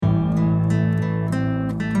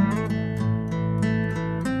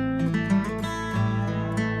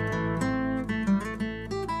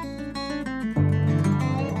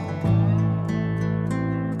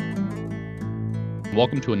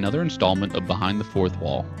welcome to another installment of Behind the Fourth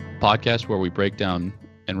Wall, a podcast where we break down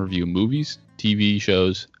and review movies, TV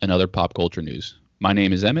shows, and other pop culture news. My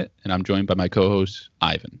name is Emmett, and I'm joined by my co-host,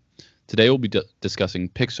 Ivan. Today we'll be discussing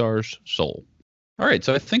Pixar's Soul. All right,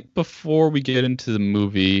 so I think before we get into the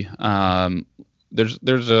movie,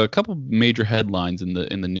 there's a couple major headlines in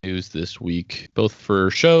the news this week, both for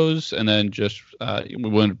shows and then just we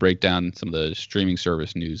wanted to break down some of the streaming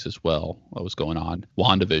service news as well. What was going on?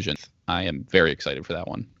 WandaVision. I am very excited for that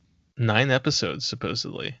one. 9 episodes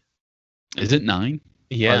supposedly. Is it 9?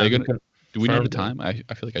 Yeah. Are they gonna, do we know the time? I feel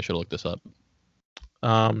like I should have looked this up.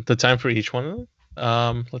 The time for each one.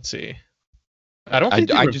 Let's see. I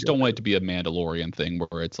just don't want it to be a Mandalorian thing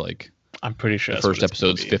where it's like I'm pretty sure the first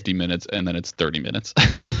episode's 50 minutes and then it's 30 minutes.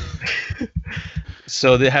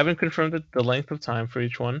 So they haven't confirmed the length of time for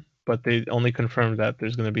each one, but they only confirmed that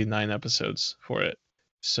there's going to be 9 episodes for it.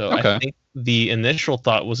 So okay. I think the initial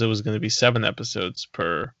thought was it was going to be 7 episodes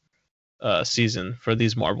per season for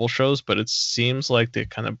these Marvel shows, but it seems like they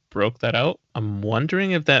kind of broke that out. I'm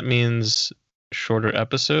wondering if that means shorter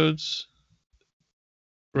episodes,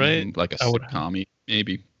 right? Like a sitcom,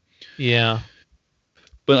 maybe. Yeah.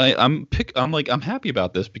 But I'm happy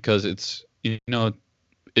about this because it's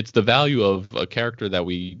it's the value of a character that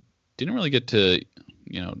we didn't really get to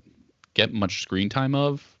get much screen time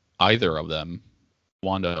of, either of them,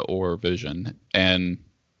 Wanda or Vision, and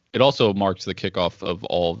it also marks the kickoff of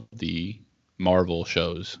all the Marvel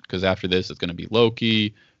shows, because after this it's going to be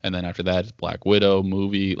Loki, and then after that it's Black Widow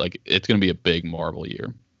movie. Like, it's going to be a big Marvel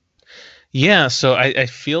year. Yeah, so I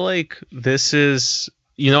feel like this is,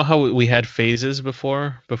 how we had phases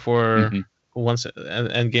before once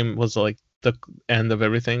Endgame was like the end of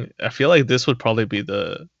everything. I feel like this would probably be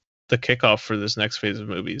the kickoff for this next phase of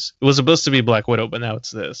movies. It was supposed to be Black Widow, but now it's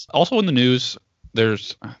this. Also in the news,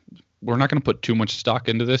 we're not going to put too much stock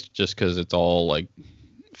into this just because it's all like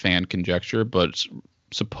fan conjecture, but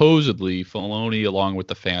supposedly Filoni, along with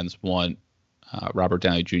the fans, want Robert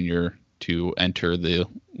Downey Jr. to enter the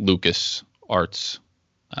Lucas Arts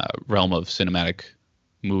realm of cinematic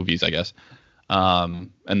movies, I guess.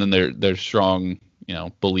 And then there's strong,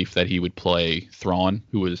 belief that he would play Thrawn,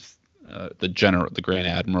 who was the Grand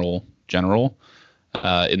Admiral General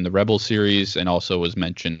in the Rebel series, and also was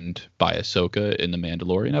mentioned by Ahsoka in the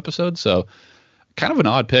Mandalorian episode. So kind of an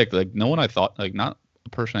odd pick. Like, no one I thought, like, not a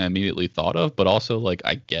person I immediately thought of, but also like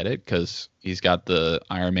I get it because he's got the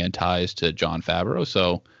Iron Man ties to Jon Favreau.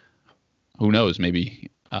 So who knows? Maybe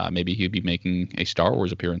he'd be making a Star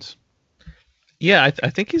Wars appearance. Yeah, I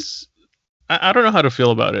think he's. I don't know how to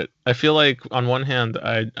feel about it. I feel like on one hand,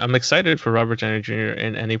 I'm excited for Robert Downey Jr.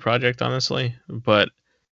 in any project, honestly. But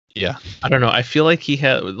yeah, I don't know. I feel like he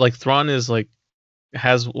Thrawn is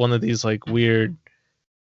has one of these like weird.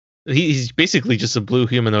 He's basically just a blue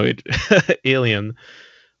humanoid alien.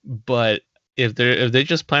 But if they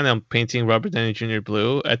just plan on painting Robert Downey Jr.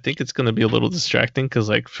 blue, I think it's going to be a little distracting because,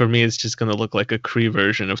 like, for me, it's just going to look like a Kree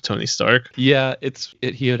version of Tony Stark. Yeah,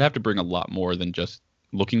 he would have to bring a lot more than just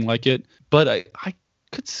looking like it. But I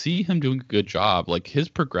could see him doing a good job. Like, his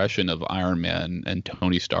progression of Iron Man and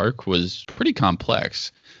Tony Stark was pretty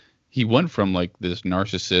complex. He went from like this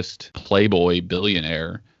narcissist playboy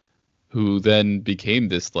billionaire who then became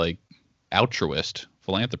this like altruist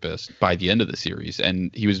philanthropist by the end of the series, and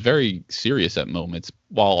he was very serious at moments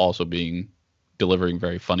while also delivering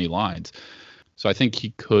very funny lines. So I think he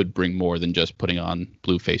could bring more than just putting on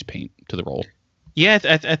blue face paint to the role. Yeah,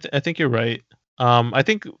 I think you're right. I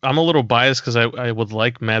think I'm a little biased because I would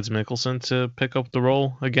like Mads Mikkelsen to pick up the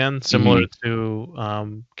role again, similar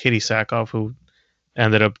to Katie Sackhoff, who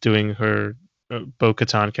ended up doing her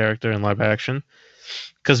Bo-Katan character in live action.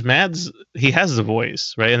 Because Mads, he has the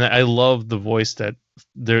voice, right? And I love the voice that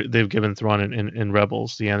they've given Thrawn in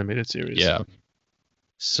Rebels, the animated series. Yeah.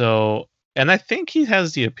 So, and I think he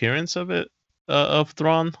has the appearance of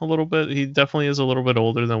Thrawn a little bit. He definitely is a little bit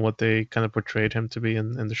older than what they kind of portrayed him to be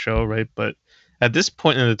in the show, right? But at this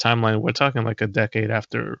point in the timeline, we're talking like a decade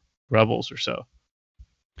after Rebels or so.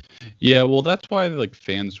 Yeah, well, that's why like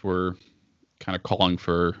fans were kind of calling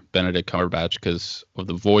for Benedict Cumberbatch because of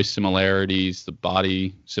the voice similarities, the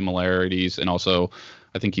body similarities, and also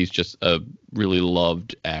I think he's just a really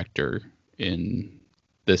loved actor in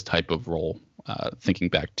this type of role, thinking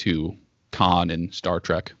back to Khan in Star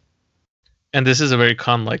Trek. And this is a very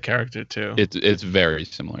Khan-like character too. It's very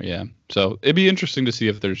similar, yeah. So it'd be interesting to see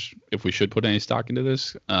if we should put any stock into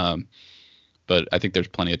this. But I think there's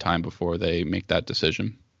plenty of time before they make that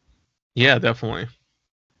decision. Yeah, definitely.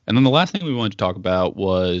 And then the last thing we wanted to talk about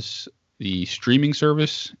was the streaming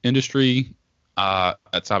service industry.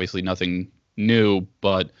 That's obviously nothing new,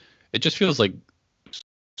 but it just feels like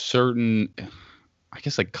certain I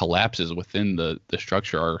guess like collapses within the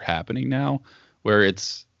structure are happening now, where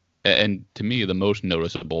it's, and to me the most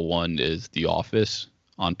noticeable one is The Office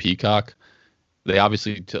on Peacock. They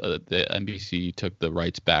obviously the NBC took the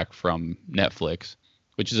rights back from Netflix,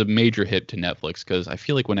 which is a major hit to Netflix because I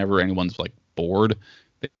feel like whenever anyone's like bored,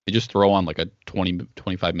 they just throw on like a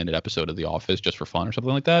 25 minute episode of The Office just for fun or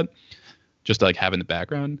something like that, just to like have in the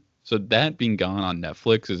background. So that being gone on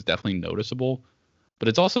Netflix is definitely noticeable, but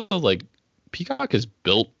it's also like Peacock has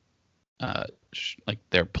built like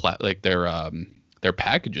their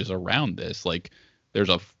packages around this. Like there's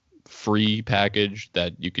a free package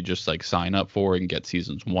that you could just like sign up for and get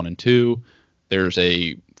seasons 1 and 2. There's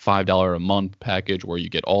a $5 a month package where you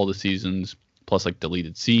get all the seasons plus like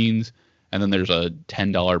deleted scenes, and then there's a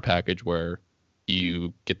 $10 package where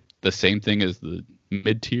you get the same thing as the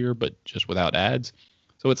mid tier but just without ads.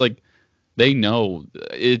 So it's like they know,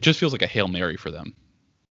 it just feels like a Hail Mary for them.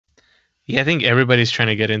 Yeah, I think everybody's trying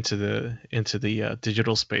to get into the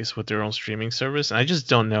digital space with their own streaming service, and I just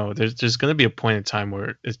don't know. There's going to be a point in time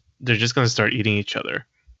where they're just going to start eating each other.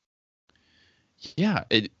 Yeah,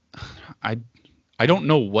 I don't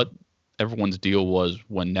know what everyone's deal was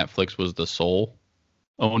when Netflix was the sole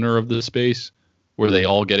owner of the space. Were they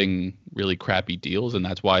all getting really crappy deals, and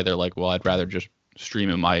that's why they're like, well, I'd rather just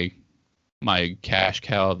stream in my cash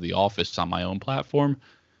cow of The Office on my own platform?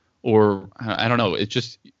 Or I don't know. It's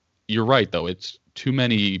just, you're right though. It's too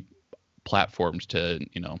many platforms to,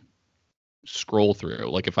 scroll through.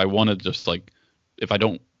 Like if I want to just like, if I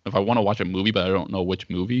want to watch a movie but I don't know which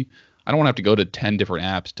movie, I don't want to have to go to 10 different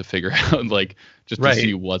apps to figure out like just to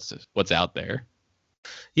see what's out there.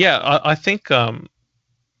 Yeah, I think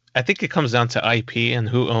it comes down to IP and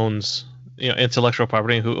who owns intellectual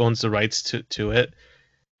property and who owns the rights to it.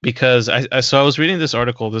 Because I was reading this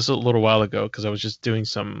article a little while ago because I was just doing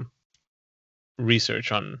some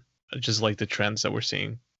research on just like the trends that we're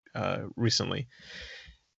seeing recently,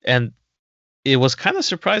 and it was kind of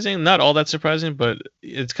surprising, not all that surprising, but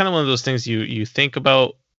it's kind of one of those things you think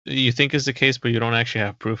about, you think is the case, but you don't actually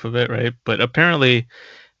have proof of it, right? But apparently,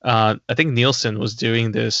 I think Nielsen was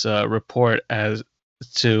doing this report as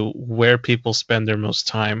to where people spend their most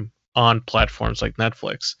time on platforms like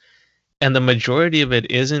Netflix. And the majority of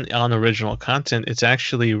it isn't on original content. It's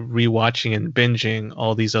actually rewatching and binging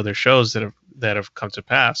all these other shows that have come to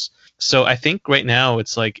pass. So I think right now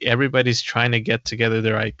it's like everybody's trying to get together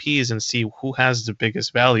their IPs and see who has the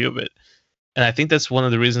biggest value of it. And I think that's one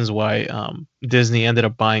of the reasons why Disney ended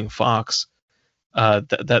up buying Fox.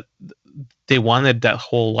 That they wanted that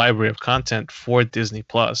whole library of content for Disney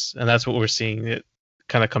Plus, and that's what we're seeing it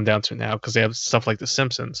kind of come down to now because they have stuff like The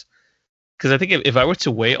Simpsons. Because I think if I were to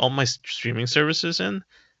weigh all my streaming services in,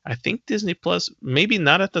 I think Disney Plus, maybe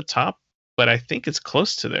not at the top, but I think it's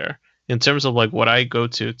close to there in terms of like what I go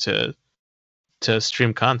to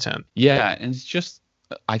stream content. Yeah, and it's just,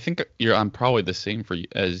 I think I'm probably the same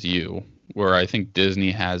as you, where I think Disney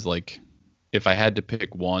has like, if I had to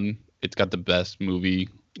pick one, it's got the best movie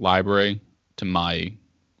library to my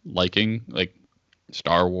liking, like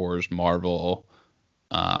Star Wars, Marvel,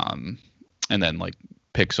 and then like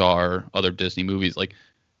Pixar, other Disney movies. Like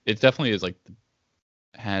it definitely is like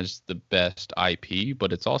has the best IP,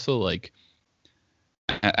 but it's also like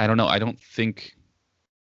I don't know. I don't think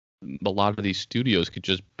a lot of these studios could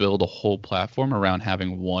just build a whole platform around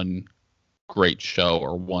having one great show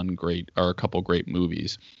or a couple great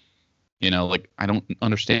movies. Like I don't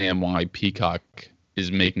understand why Peacock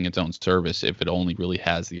is making its own service if it only really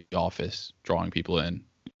has The Office drawing people in.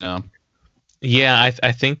 Yeah,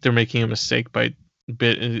 I think they're making a mistake by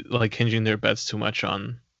like hinging their bets too much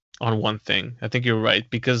on one thing. I think you're right,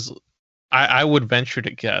 because I would venture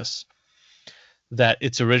to guess that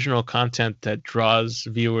it's original content that draws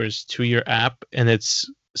viewers to your app, and it's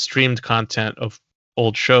streamed content of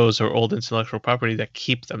old shows or old intellectual property that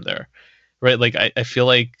keep them there, right? Like I feel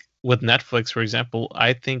like with Netflix, for example,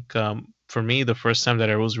 I think for me the first time that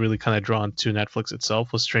I was really kind of drawn to Netflix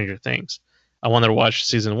itself was Stranger Things. I wanted to watch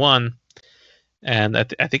season 1. And I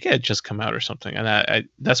think it had just come out or something, and I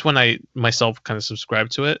that's when I myself kind of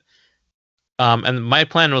subscribed to it. And my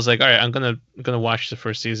plan was like, all right, I'm gonna watch the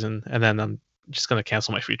first season, and then I'm just gonna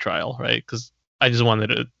cancel my free trial, right? Because I just wanted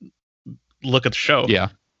to look at the show. Yeah.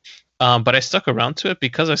 But I stuck around to it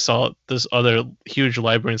because I saw this other huge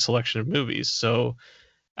library and selection of movies. So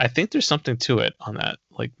I think there's something to it on that.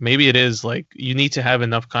 Like maybe it is like you need to have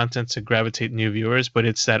enough content to gravitate new viewers, but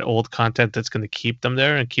it's that old content that's going to keep them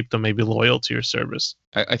there and keep them maybe loyal to your service.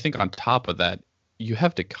 I think on top of that, you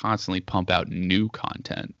have to constantly pump out new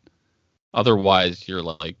content. Otherwise, you're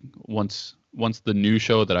like, once the new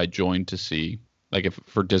show that I joined to see, like if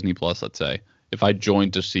for Disney Plus, let's say, if I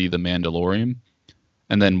joined to see The Mandalorian,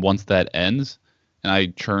 And then once that ends, and I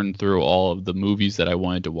churn through all of the movies that I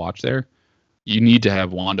wanted to watch there, you need to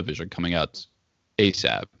have WandaVision coming out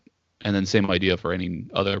ASAP. And then same idea for any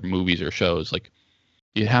other movies or shows. Like,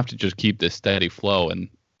 you have to just keep this steady flow, and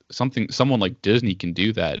someone like Disney can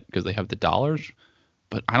do that because they have the dollars,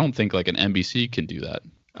 but I don't think like an NBC can do that.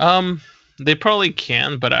 They probably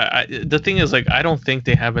can, but the thing is, like, I don't think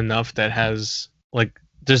they have enough that has, like,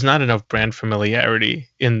 there's not enough brand familiarity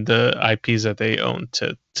in the IPs that they own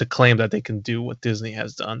to claim that they can do what Disney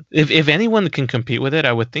has done. If anyone can compete with it,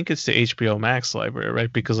 I would think it's the HBO Max library,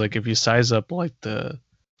 right? Because like if you size up like the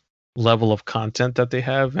level of content that they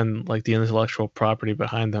have and like the intellectual property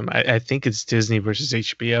behind them, I think it's Disney versus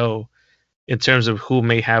HBO in terms of who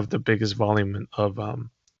may have the biggest volume of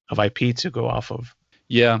IP to go off of.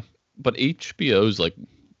 Yeah, but HBO's like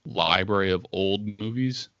library of old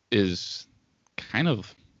movies is kind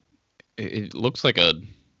of, it looks like a,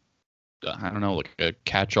 I don't know, like a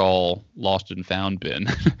catch-all lost and found bin.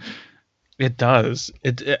 It does.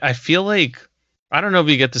 I feel like, I don't know if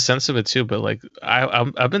you get the sense of it too, but like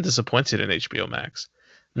I've been disappointed in HBO Max.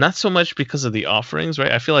 Not so much because of the offerings,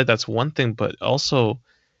 right? I feel like that's one thing, but also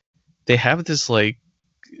they have this like,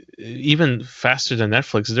 even faster than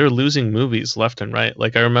Netflix, they're losing movies left and right.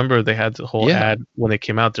 Like I remember they had the whole ad when they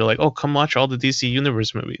came out. They're like, "Oh, come watch all the DC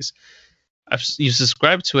Universe movies." You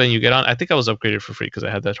subscribe to it and you get on. I think I was upgraded for free because I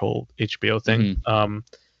had that whole HBO thing. Mm-hmm.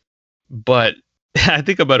 But I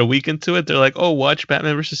think about a week into it, they're like, "Oh, watch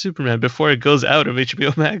Batman vs Superman before it goes out of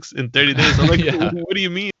HBO Max in 30 days." I'm like, Yeah. What do you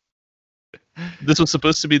mean? This was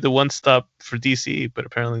supposed to be the one stop for DC, but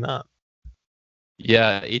apparently not.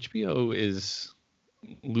 Yeah, HBO is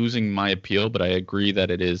losing my appeal, but I agree that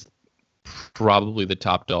it is probably the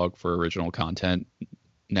top dog for original content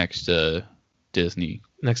next to Disney.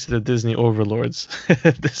 Next to the Disney overlords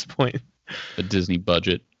at this point. A Disney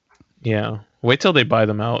budget. Yeah. Wait till they buy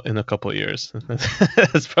them out in a couple of years.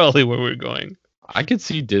 That's probably where we're going. I could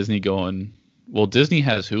see Disney going, well, Disney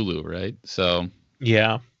has Hulu, right? So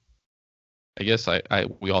yeah, I guess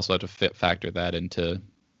we also have to factor that into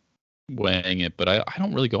weighing it, but I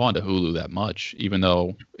don't really go on to Hulu that much, even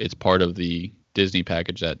though it's part of the Disney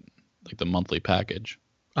package, that like the monthly package.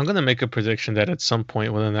 I'm gonna make a prediction that at some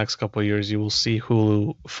point within the next couple of years, you will see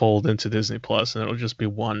Hulu fold into Disney Plus, and it'll just be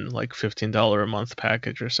one like $15 a month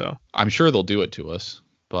package or so. I'm sure they'll do it to us,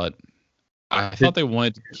 but I thought they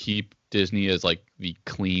wanted to keep Disney as like the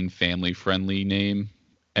clean, family-friendly name,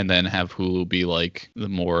 and then have Hulu be like the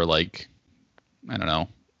more like, I don't know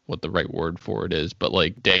what the right word for it is, but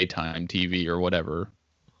like daytime TV or whatever.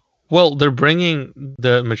 Well, they're bringing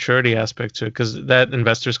the maturity aspect to it because that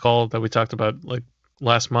investors call that we talked about like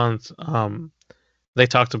last month, they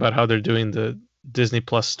talked about how they're doing the Disney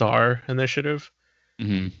Plus Star initiative.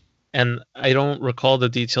 Mm-hmm. And I don't recall the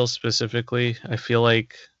details specifically. I feel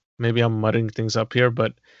like maybe I'm mudding things up here,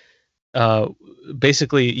 but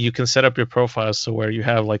basically you can set up your profile so where you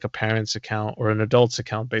have like a parent's account or an adult's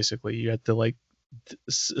account. Basically, you have to like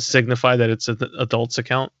signify that it's an adult's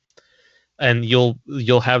account, and you'll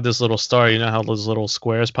have this little star. You know how those little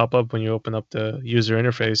squares pop up when you open up the user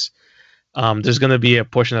interface? There's going to be a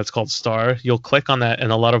portion that's called Star. You'll click on that,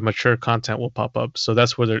 and a lot of mature content will pop up. So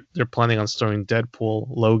that's where they're planning on storing Deadpool,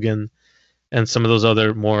 Logan, and some of those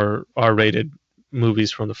other more R-rated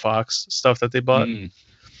movies from the Fox stuff that they bought. And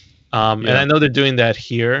I know they're doing that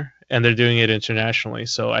here, and they're doing it internationally.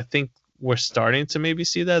 So I think we're starting to maybe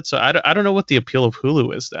see that. So I don't know what the appeal of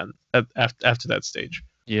Hulu is then after that stage.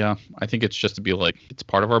 Yeah, I think it's just to be like, it's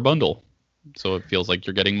part of our bundle, so it feels like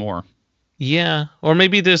you're getting more. Yeah, or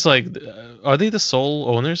maybe there's like, are they the sole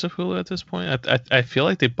owners of Hulu at this point? I feel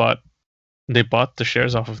like they bought the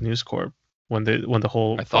shares off of News Corp when the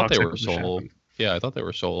whole. I thought they were sole. Yeah, I thought they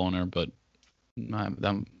were sole owner, but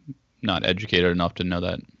I'm not educated enough to know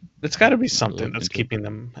that. It's got to be something that's keeping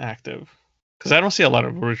them active, because I don't see a lot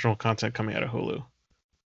of original content coming out of Hulu.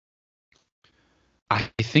 I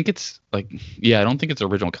think it's like, yeah, I don't think it's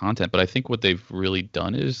original content, but I think what they've really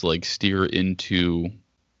done is like steer into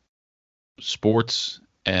sports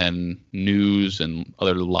and news and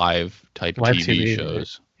other live TV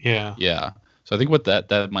shows. Yeah. Yeah. So I think what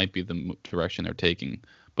that might be the direction they're taking.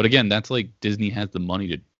 But again, that's like Disney has the money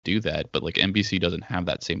to do that, but like NBC doesn't have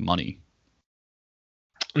that same money.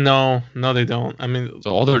 No, they don't. I mean,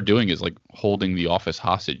 so all they're doing is like holding The Office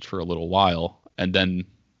hostage for a little while, and then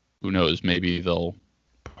who knows, maybe they'll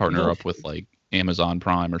partner up with like Amazon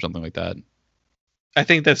Prime or something like that. I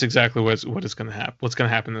think that's exactly what is going to happen. What's going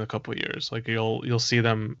to happen in a couple of years? Like you'll see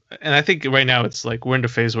them, and I think right now it's like we're in the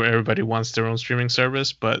phase where everybody wants their own streaming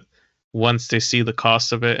service, but once they see the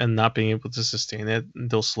cost of it and not being able to sustain it,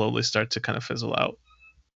 they'll slowly start to kind of fizzle out.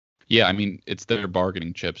 Yeah, I mean, it's their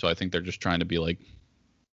bargaining chip, so I think they're just trying to be like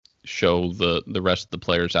show the rest of the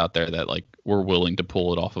players out there that like we're willing to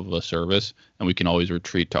pull it off of a service and we can always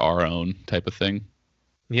retreat to our own type of thing.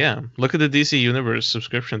 Yeah, look at the DC Universe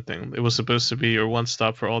subscription thing. It was supposed to be your one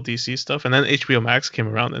stop for all DC stuff, and then HBO Max came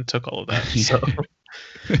around and took all of that. So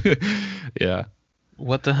Yeah.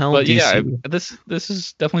 what the hell, But DC? yeah, this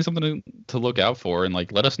is definitely something to look out for, and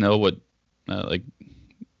like let us know what like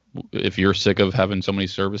if you're sick of having so many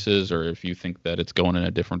services or if you think that it's going in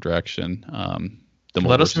a different direction.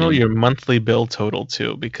 Let us know your monthly bill total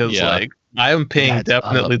too, because Yeah. like I am paying That's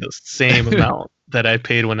definitely up. the same amount that I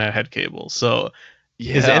paid when I had cable. So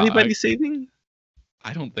Yeah, is anybody saving?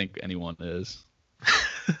 I don't think anyone is.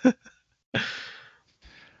 All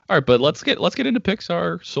right, but let's get into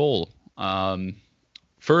Pixar Soul.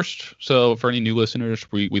 First, so for any new listeners,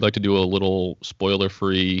 we like to do a little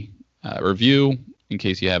spoiler-free review in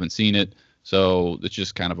case you haven't seen it. So it's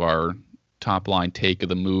just kind of our top line take of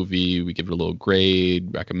the movie. We give it a little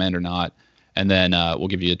grade, recommend or not, and then we'll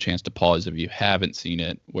give you a chance to pause if you haven't seen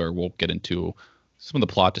it, where we'll get into some of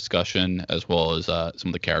the plot discussion as well as some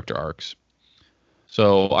of the character arcs.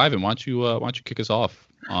 So Ivan, why don't you kick us off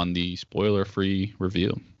on the spoiler-free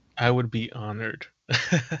review? I would be honored.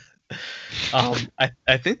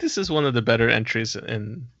 I think this is one of the better entries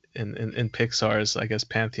in Pixar's, I guess,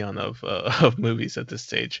 pantheon of movies at this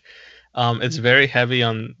stage. It's very heavy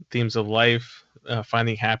on themes of life,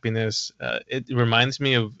 finding happiness. It reminds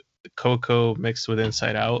me of Coco mixed with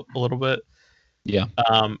Inside Out a little bit. Yeah.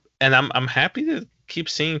 And I'm happy to keep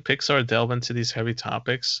seeing Pixar delve into these heavy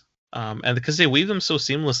topics. And because they weave them so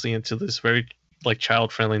seamlessly into this very like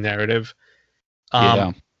child-friendly narrative.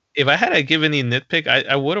 Yeah. If I had to give any nitpick,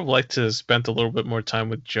 I would have liked to have spent a little bit more time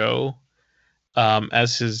with Joe,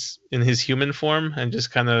 as in his human form, and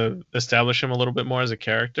just kind of establish him a little bit more as a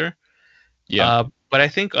character. Yeah. But I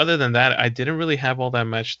think other than that, I didn't really have all that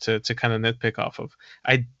much to kind of nitpick off of.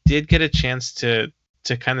 I did get a chance to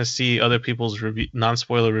kind of see other people's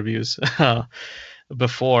non-spoiler reviews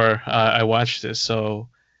before I watched this, so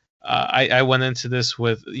I went into this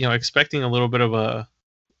with expecting a little bit of a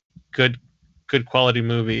good quality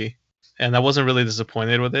movie, and I wasn't really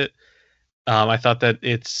disappointed with it. I thought that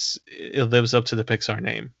it lives up to the Pixar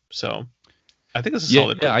name, so I think it's a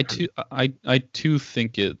solid. Yeah, I too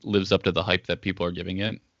think it lives up to the hype that people are giving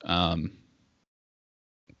it.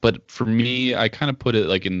 But for me, I kind of put it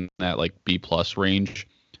like in that like B+ range.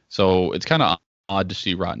 So it's kind of odd to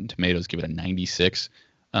see Rotten Tomatoes give it a 96.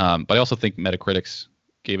 But I also think Metacritic's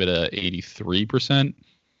gave it a 83%,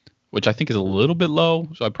 which I think is a little bit low.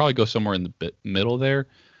 So I'd probably go somewhere in the middle there.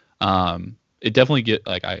 It definitely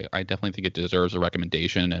I definitely think it deserves a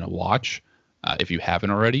recommendation and a watch if you haven't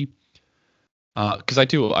already. Because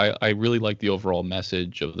I really like the overall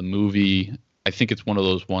message of the movie. I think it's one of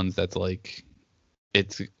those ones that's like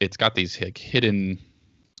it's got these like hidden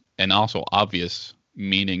and also obvious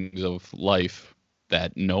meanings of life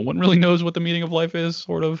that no one really knows what the meaning of life is,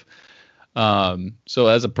 sort of. So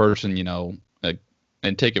as a person,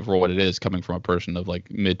 and take it for what it is, coming from a person of like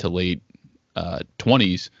mid to late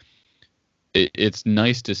 20s, it's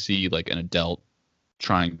nice to see like an adult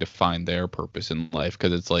trying to find their purpose in life,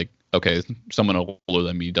 because it's like, okay, someone older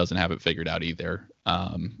than me doesn't have it figured out either,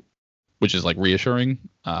 which is like reassuring,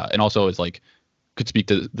 and also it's like could speak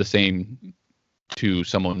to the same to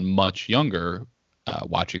someone much younger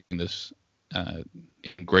watching this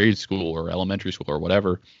in grade school or elementary school or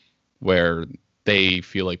whatever, where they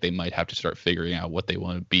feel like they might have to start figuring out what they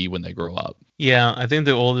want to be when they grow up. Yeah, I think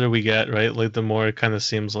the older we get, right, like the more it kind of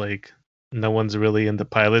seems like no one's really in the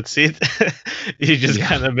pilot seat. You're just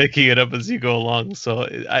kind of making it up as you go along. So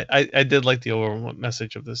I did like the overall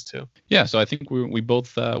message of this too. Yeah, so I think we both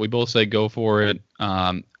say go for it.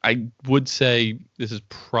 I would say this is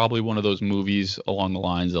probably one of those movies along the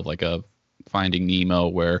lines of like a Finding Nemo,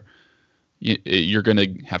 where you're gonna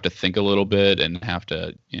have to think a little bit and have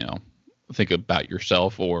to think about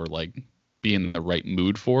yourself or like be in the right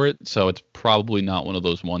mood for it. So it's probably not one of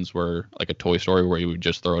those ones where like a Toy Story where you would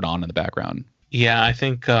just throw it on in the background. Yeah, I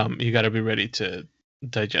think you got to be ready to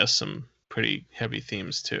digest some pretty heavy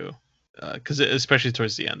themes too, because especially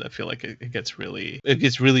towards the end, I feel like it gets really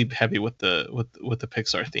heavy with the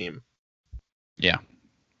Pixar theme. Yeah.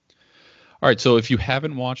 All right, so if you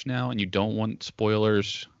haven't watched now and you don't want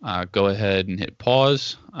spoilers, go ahead and hit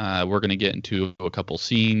pause. We're going to get into a couple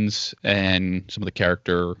scenes and some of the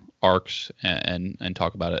character arcs and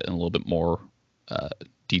talk about it in a little bit more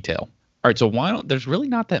detail. All right, so there's really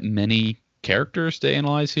not that many characters to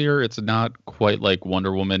analyze here. It's not quite like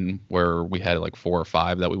Wonder Woman where we had like 4 or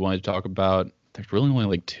 5 that we wanted to talk about. There's really only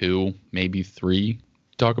like 2, maybe 3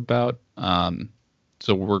 to talk about.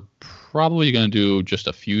 So we're probably going to do just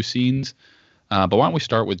a few scenes. But why don't we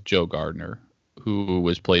start with Joe Gardner, who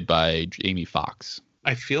was played by Jamie Foxx.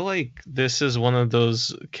 I feel like this is one of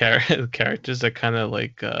those characters that kind of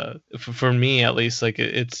like, for me at least, like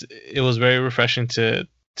it was very refreshing to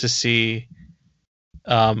see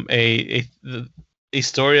a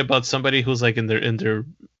story about somebody who's like in their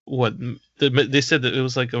what they said that it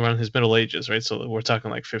was like around his middle ages, right? So we're talking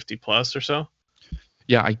like 50 plus or so.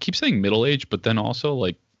 Yeah, I keep saying middle age, but then also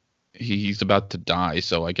like he's about to die,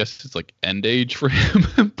 so I guess it's like end age for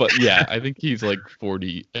him. But yeah, I think he's like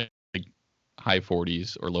 40, like high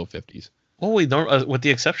 40s or low 50s. Well, we don't, with the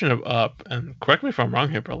exception of Up, and correct me if I'm wrong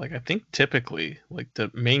here, bro. Like I think typically, like the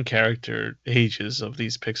main character ages of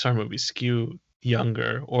these Pixar movies skew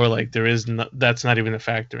younger, or like there is that's not even a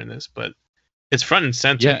factor in this, but it's front and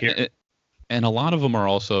center Yeah, here. and a lot of them are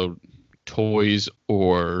also toys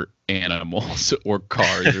or animals or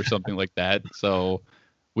cars or something like that. So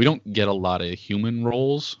we don't get a lot of human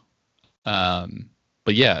roles. But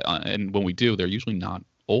yeah, and when we do, they're usually not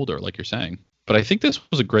older, like you're saying. But I think this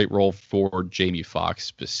was a great role for Jamie Foxx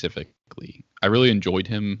specifically. I really enjoyed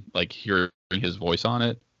him, like hearing his voice on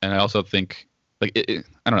it, and I also think, like,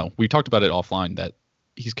 I don't know. We talked about it offline that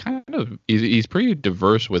he's pretty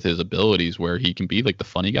diverse with his abilities, where he can be like the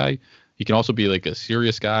funny guy. He can also be like a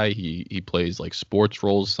serious guy. He plays like sports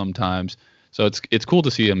roles sometimes. So it's cool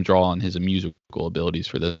to see him draw on his musical abilities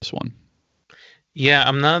for this one. Yeah,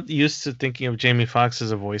 I'm not used to thinking of Jamie Foxx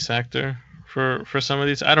as a voice actor for some of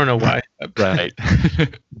these. I don't know why. Right.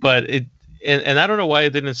 But and I don't know why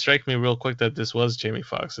it didn't strike me real quick that this was Jamie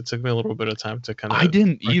Foxx. It took me a little bit of time to kind of. I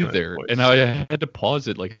didn't either, and I had to pause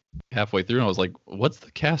it like halfway through, and I was like, "What's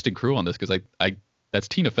the cast and crew on this?" Because I that's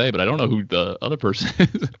Tina Fey, but I don't know who the other person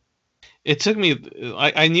is. It took me.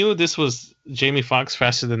 I knew this was Jamie Foxx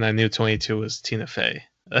faster than I knew 22 was Tina Fey.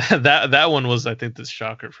 That one was, I think, the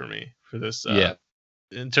shocker for me for this. Yeah.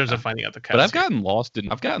 In terms of finding out the cast. But I've gotten lost in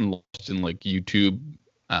like YouTube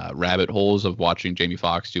rabbit holes of watching Jamie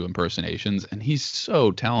Foxx do impersonations, and he's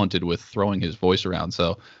so talented with throwing his voice around.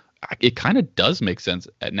 So it kind of does make sense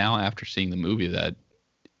now after seeing the movie that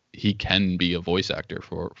he can be a voice actor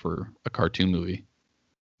for a cartoon movie.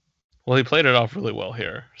 Well, he played it off really well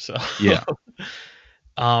here. So yeah.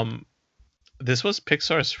 This was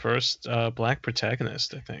Pixar's first black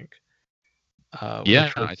protagonist, I think.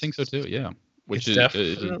 Yeah, I think so too. Yeah, which is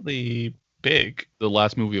definitely big. The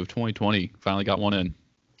last movie of 2020 finally got one in.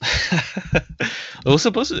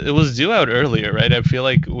 It was due out earlier, right? I feel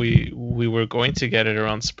like we were going to get it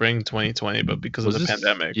around spring 2020, but because of the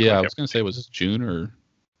pandemic. Yeah, I was gonna say, was this June or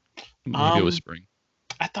maybe it was spring?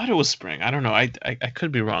 I thought it was spring. I don't know. I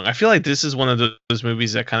could be wrong. I feel like this is one of those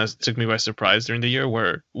movies that kind of took me by surprise during the year,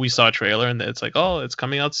 where we saw a trailer and it's like, oh, it's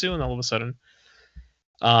coming out soon, all of a sudden.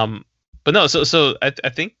 But no, so I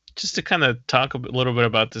think just to kind of talk a little bit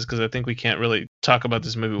about this, because I think we can't really talk about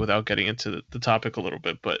this movie without getting into the topic a little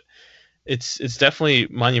bit, but it's definitely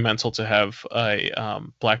monumental to have a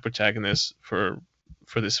black protagonist for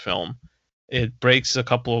this film. It breaks a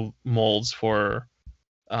couple of molds for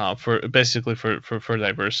diversity,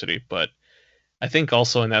 but I think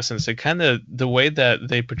also in essence it kind of, the way that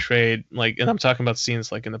they portrayed, like, and I'm talking about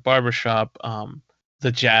scenes like in the barbershop,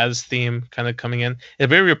 the jazz theme kind of coming in, it's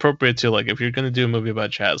very appropriate to, like, if you're going to do a movie about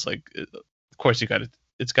jazz, like, of course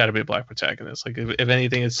it's got to be a black protagonist. Like, if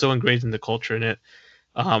anything, it's so ingrained in the culture in it.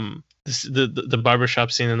 The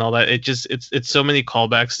barbershop scene and all that, it's so many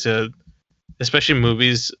callbacks to especially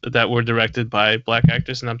movies that were directed by black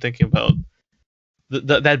actors. And I'm thinking about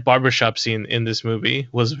that barbershop scene in this movie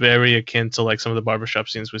was very akin to like some of the barbershop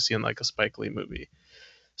scenes we see in like a Spike Lee movie.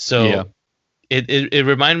 So yeah. It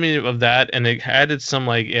reminded me of that, and it added some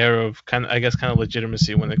like air of kind of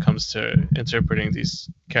legitimacy when it comes to interpreting these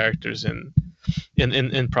characters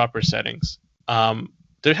in proper settings.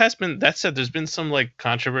 There has been, that said, there's been some like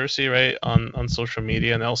controversy, right, on social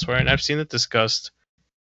media and elsewhere, and I've seen it discussed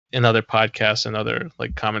in other podcasts and other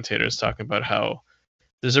like commentators talking about how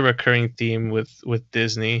there's a recurring theme with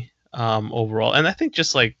Disney overall, and I think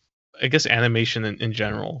just like, I guess, animation in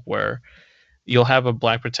general, where you'll have a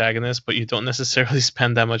black protagonist, but you don't necessarily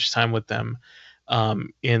spend that much time with them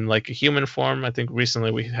in like a human form. I think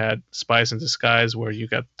recently we had Spies in Disguise, where you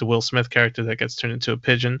got the Will Smith character that gets turned into a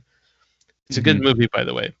pigeon. It's a good movie, by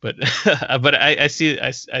the way, but but I see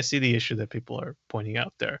the issue that people are pointing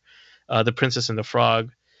out there. The Princess and the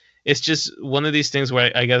Frog. It's just one of these things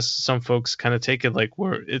where I guess some folks kind of take it like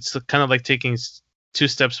where it's kind of like taking 2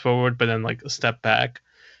 steps forward, but then like a step back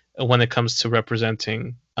when it comes to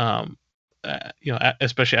representing,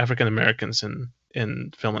 especially African Americans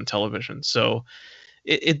in film and television. So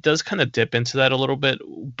it does kind of dip into that a little bit.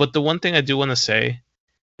 But the one thing I do want to say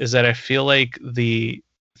is that I feel like the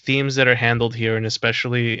themes that are handled here, and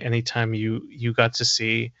especially anytime you got to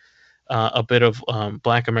see a bit of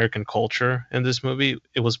Black American culture in this movie,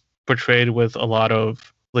 it was portrayed with a lot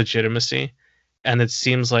of legitimacy, and it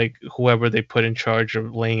seems like whoever they put in charge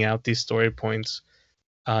of laying out these story points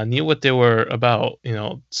knew what they were about.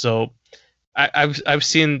 So I've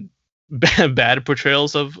seen bad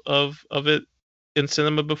portrayals of it in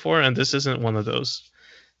cinema before, and this isn't one of those.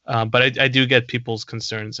 But I do get people's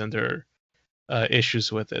concerns and their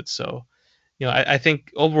issues with it. So, I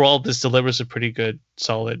think overall this delivers a pretty good,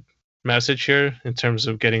 solid message here in terms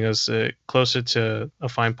of getting us closer to a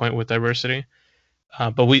fine point with diversity.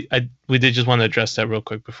 But we did just want to address that real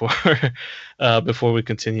quick before before we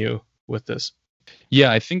continue with this.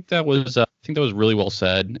 Yeah, I think that was really well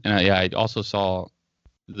said, and I also saw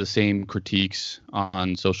the same critiques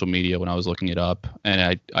on social media when I was looking it up,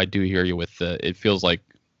 and I do hear you with it feels like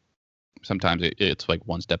sometimes it's like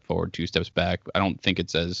one step forward, two steps back. I don't think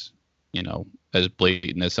it's as as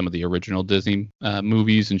blatant as some of the original Disney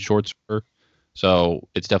movies and shorts were. So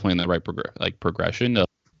it's definitely in the right progression of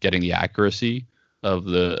getting the accuracy of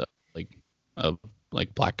the like of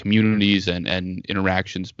like Black communities and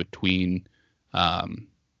interactions between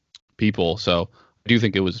people. So I do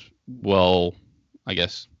think it was well, I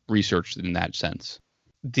guess, researched in that sense.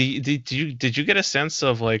 Did you get a sense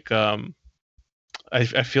of like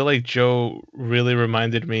I feel like Joe really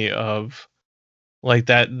reminded me of like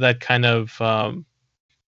that kind of how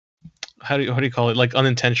do you call it, like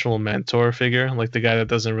unintentional mentor figure, like the guy that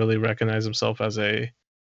doesn't really recognize himself as a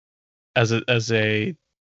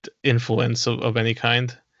influence of any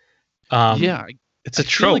kind. Yeah, It's a I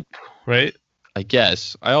feel trope, like right? I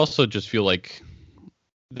guess I also just feel like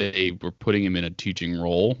they were putting him in a teaching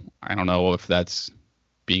role. I don't know if that's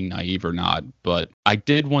being naive or not, but I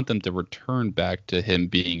did want them to return back to him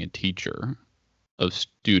being a teacher of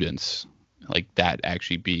students, like that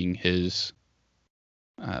actually being his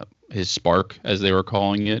spark, as they were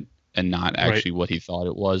calling it, and not Right. actually what he thought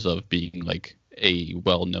it was of being like a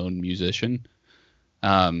well-known musician.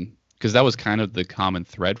 Because that was kind of the common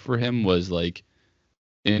thread for him, was like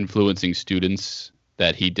influencing students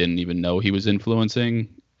that he didn't even know he was influencing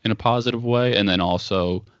in a positive way, and then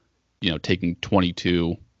also taking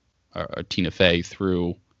 22 or Tina Fey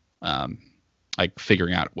through like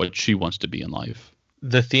figuring out what she wants to be in life.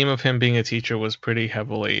 The theme of him being a teacher was pretty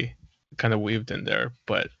heavily kind of weaved in there,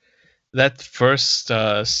 but that first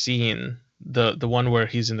scene, the one where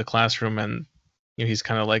he's in the classroom and he's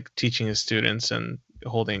kind of like teaching his students and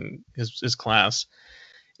holding his class,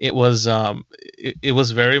 it was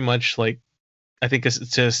very much like, I think it's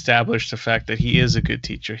to establish the fact that he is a good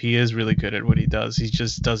teacher. He is really good at what he does. He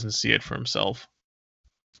just doesn't see it for himself.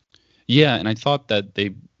 Yeah, and I thought that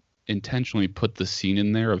they intentionally put the scene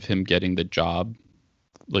in there of him getting the job,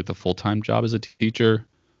 like the full-time job as a teacher,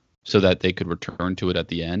 so that they could return to it at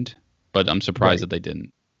the end. But I'm surprised Right. that they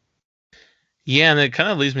didn't. Yeah, and it kind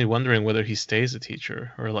of leaves me wondering whether he stays a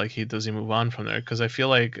teacher or like he move on from there, because I feel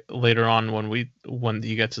like later on when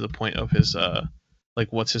you get to the point of his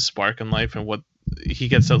like what's his spark in life and what he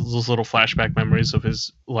gets those little flashback memories of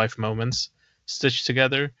his life moments stitched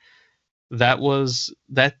together,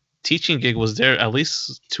 that teaching gig was there at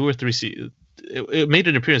least two or three it made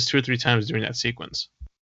an appearance two or three times during that sequence.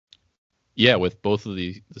 Yeah, with both of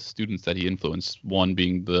the students that he influenced, one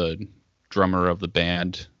being the drummer of the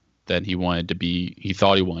band that he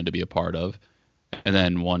thought he wanted to be a part of, and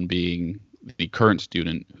then one being the current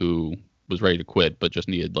student who was ready to quit but just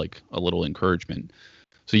needed like a little encouragement.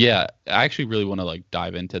 So yeah, I actually really want to like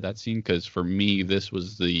dive into that scene, because for me this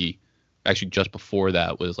was actually just before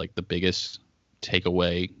that was like the biggest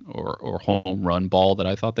takeaway or home run ball that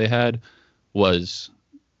I thought they had, was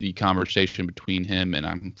the conversation between him and,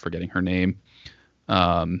 I'm forgetting her name,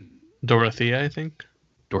 Dorothea, I think.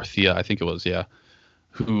 Dorothea, I think it was, yeah,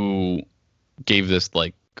 who gave this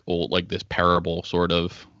this parable sort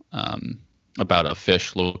of, about a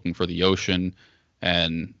fish looking for the ocean,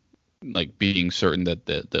 and like being certain that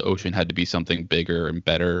the ocean had to be something bigger and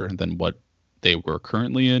better than what they were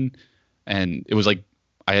currently in. And it was like,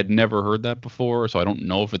 I had never heard that before, so I don't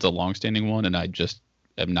know if it's a long-standing one, and I just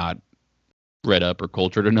am not read up or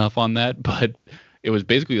cultured enough on that. But it was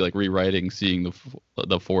basically like rewriting seeing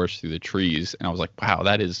the forest through the trees, and I was like, wow,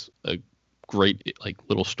 that is a great like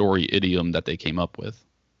little story idiom that they came up with.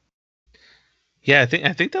 Yeah, I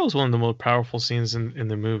think that was one of the most powerful scenes in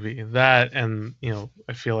the movie. That, and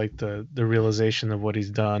I feel like the realization of what he's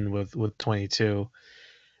done with 22.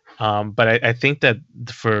 But I think that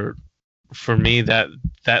for for me, that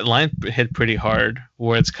line hit pretty hard,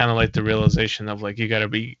 where it's kind of like the realization of like you got to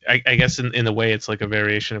be. I guess in a way, it's like a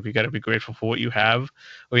variation of you got to be grateful for what you have,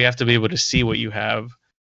 or you have to be able to see what you have.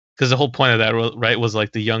 Because the whole point of that, right, was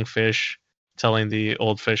like the young fish telling the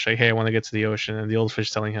old fish like, "Hey, I want to get to the ocean," and the old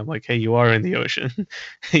fish telling him like, "Hey, you are in the ocean.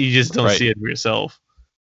 You just don't Right. see it for yourself."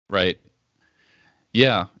 Right.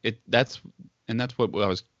 Yeah. That's what I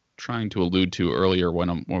was trying to allude to earlier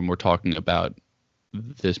when we're talking about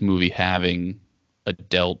this movie having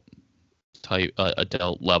adult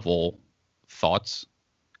adult level thoughts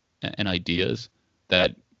and ideas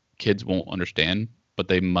that kids won't understand, but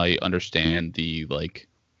they might understand the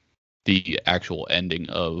actual ending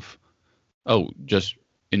of, oh, just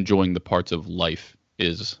enjoying the parts of life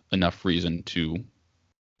is enough reason to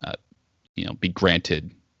uh, be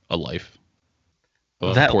granted a life.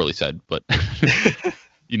 Well, That poorly said, but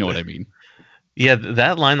you know what I mean. Yeah,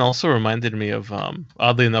 that line also reminded me of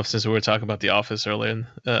oddly enough, since we were talking about The Office early in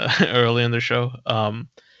the show,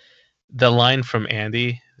 the line from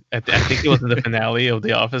Andy. I think it was in the finale of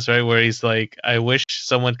The Office, right, where he's like, "I wish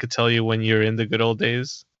someone could tell you when you're in the good old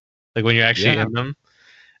days, like when you're actually Yeah. in them."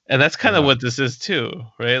 And that's kind of Yeah. what this is too,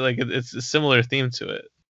 right? Like it's a similar theme to it.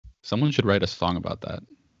 Someone should write a song about that.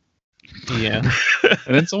 Yeah.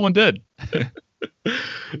 And then someone did.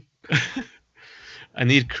 I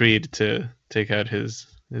need Creed to take out his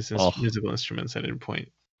Oh. musical instruments at any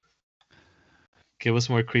point. Give us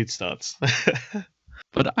more Creed thoughts.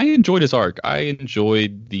 But I enjoyed his arc. I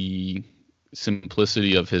enjoyed the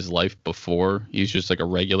simplicity of his life before. He's just like a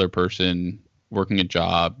regular person working a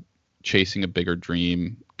job, chasing a bigger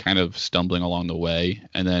dream, kind of stumbling along the way.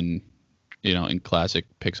 And then, in classic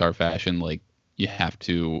Pixar fashion, like you have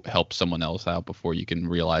to help someone else out before you can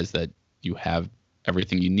realize that you have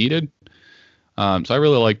everything you needed. So I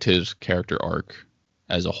really liked his character arc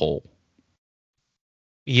as a whole.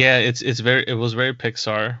 Yeah, it was very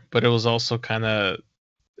Pixar, but it was also kind of,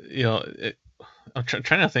 I'm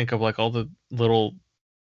trying to think of like all the little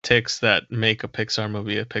ticks that make a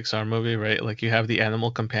Pixar movie, right? Like you have the animal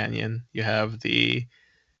companion, you have the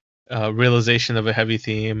realization of a heavy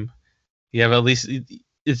theme, you have at least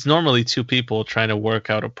it's normally two people trying to work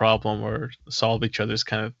out a problem or solve each other's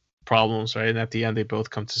kind of problems, right? And at the end, they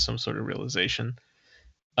both come to some sort of realization.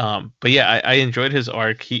 But yeah, I enjoyed his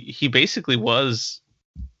arc. He basically was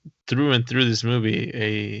through and through this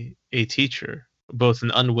movie a teacher, both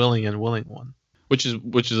an unwilling and willing one. Which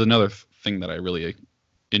is another thing that I really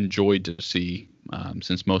enjoyed to see.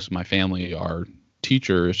 Since most of my family are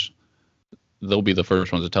teachers, they'll be the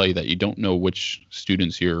first ones to tell you that you don't know which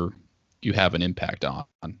students you have an impact on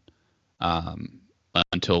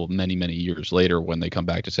until many years later when they come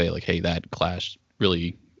back to say like, hey, that class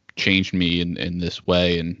really changed me in this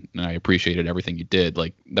way, and I appreciated everything you did.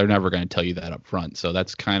 Like they're never going to tell you that up front. So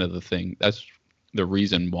that's kind of the thing. That's the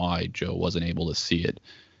reason why Joe wasn't able to see it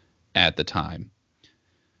at the time.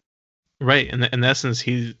 Right. In essence,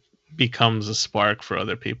 he becomes a spark for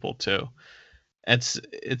other people too. It's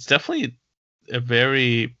definitely a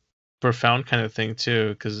very profound kind of thing too,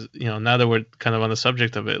 because now that we're kind of on the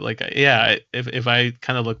subject of it, like if I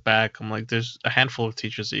kind of look back, I'm like, there's a handful of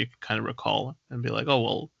teachers that you can kind of recall and be like, oh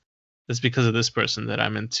well, it's because of this person that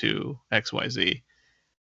I'm into XYZ.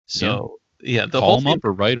 So yeah, the Call whole them thing, up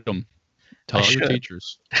or write them. Tell your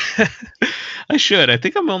teachers. I should. I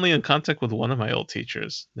think I'm only in contact with one of my old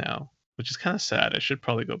teachers now, which is kind of sad. I should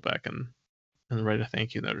probably go back and write a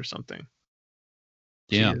thank you note or something.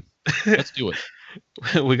 Yeah, let's do it.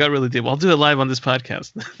 We got really deep. I'll do it live on this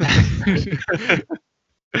podcast.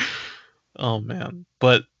 Oh man.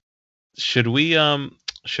 But should we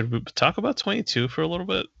talk about 22 for a little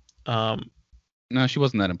bit? No, she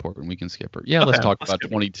wasn't that important. We can skip her. Yeah, Okay, let's talk about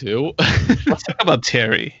 22. Let's talk about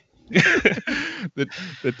Terry.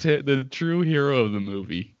 the true hero of the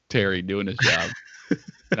movie, Terry, doing his job.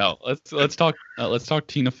 No, let's talk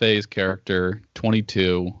Tina Fey's character,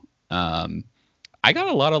 22. I got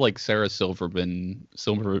a lot of like Sarah Silverman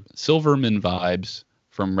vibes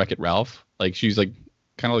from Wreck-It Ralph. Like she's like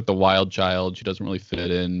kind of like the wild child. She doesn't really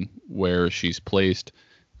fit in where she's placed,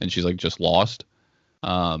 and she's like just lost.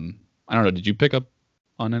 I don't know. Did you pick up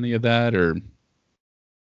on any of that or?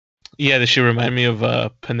 Yeah, does she remind me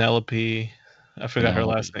of Penelope? I forgot her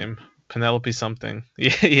last name. Penelope something.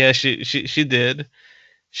 Yeah, she did.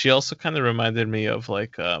 She also kind of reminded me of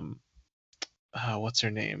like what's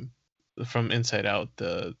her name from Inside Out,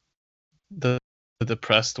 the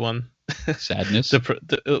depressed one. Sadness.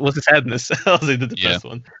 Was it Sadness? I was like the depressed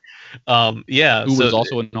one. Yeah. Who was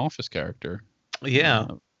also an Office character. Yeah.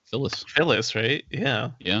 Phyllis. Phyllis, right?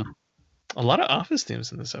 Yeah. Yeah. A lot of Office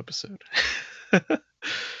themes in this episode.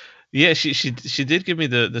 Yeah, she did give me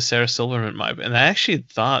the Sarah Silverman vibe, and I actually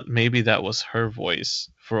thought maybe that was her voice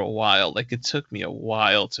for a while. Like it took me a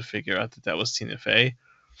while to figure out that that was Tina Fey.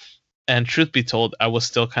 And truth be told, I was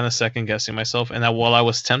still kind of second guessing myself. And while I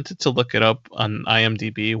was tempted to look it up on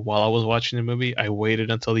IMDb while I was watching the movie, I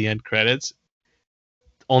waited until the end credits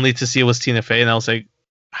only to see it was Tina Fey, and I was like,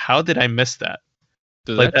 "How did I miss that?"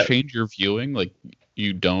 Does Like that that. change your viewing? Like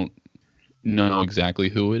you don't know exactly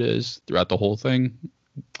who it is throughout the whole thing?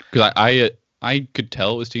 Because I could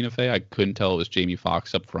tell it was Tina Fey. I couldn't tell it was Jamie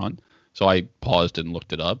Foxx up front. So I paused and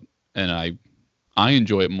looked it up, and I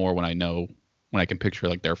enjoy it more when I know when I can picture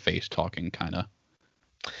like their face talking kind of.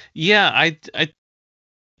 Yeah,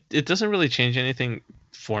 it doesn't really change anything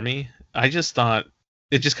for me. I just thought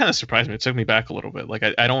it just kind of surprised me. It took me back a little bit. Like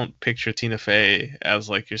I don't picture Tina Fey as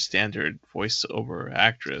like your standard voiceover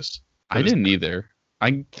actress. I But it's didn't either.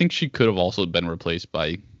 I think she could have also been replaced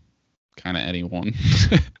by kind of anyone.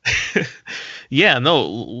 yeah,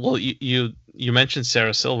 no. Well, you mentioned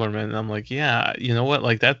Sarah Silverman, and I'm like, yeah, you know what?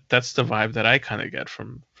 Like that's the vibe that I kind of get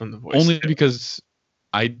from the voice Only too. because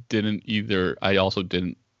I didn't either. I also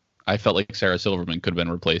didn't. I felt like Sarah Silverman could have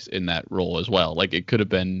been replaced in that role as well. Like it could have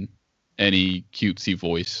been any cutesy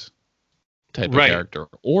voice type of Right, character,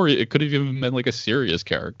 or it could have even been like a serious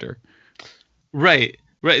character. right,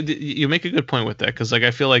 right. You make a good point with that because like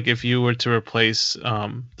I feel like if you were to replace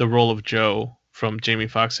the role of Joe from Jamie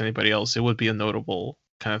Foxx, anybody else, it would be a notable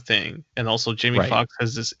kind of thing. And also, Jamie Right. Foxx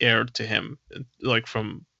has this air to him, like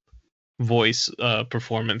from voice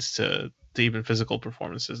performance to even physical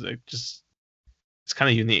performances. That just it's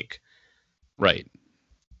kind of unique. Right.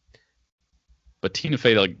 But Tina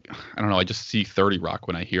Fey, like I don't know, I just see 30 Rock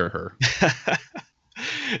when I hear her.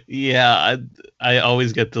 yeah, I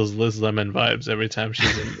always get those Liz Lemon vibes every time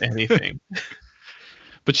she's in anything.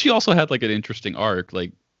 But she also had like an interesting arc.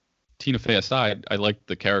 Like Tina Fey aside, I liked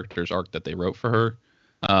the character's arc that they wrote for her.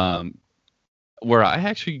 Um, where I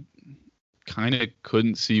actually kind of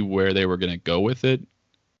couldn't see where they were going to go with it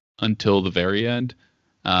until the very end.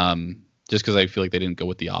 Just because I feel like they didn't go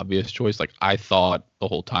with the obvious choice. Like I thought the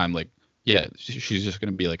whole time, like, yeah, she's just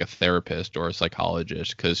going to be like a therapist or a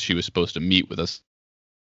psychologist because she was supposed to meet with us.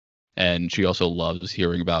 And she also loves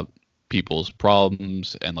hearing about people's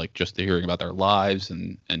problems and like just hearing about their lives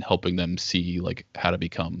and helping them see like how to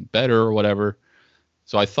become better or whatever.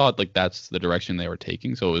 So I thought like that's the direction they were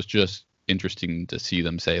taking. So it was just interesting to see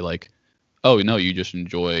them say like, "Oh, no, you just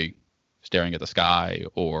enjoy staring at the sky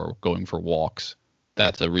or going for walks.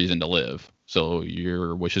 That's a reason to live. So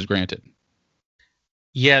your wish is granted."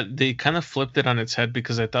 Yeah, they kind of flipped it on its head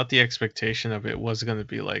because I thought the expectation of it was going to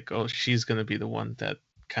be like, oh, she's going to be the one that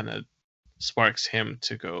kind of sparks him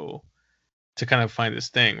to go to kind of find this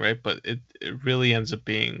thing, right? But it really ends up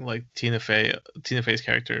being like Tina Fey's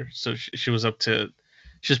character. So she was up to,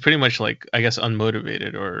 she was pretty much like I guess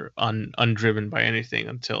unmotivated or undriven by anything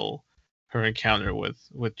until her encounter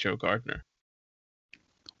with Joe Gardner.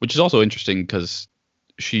 Which is also interesting because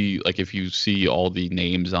she like if you see all the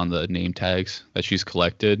names on the name tags that she's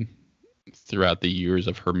collected throughout the years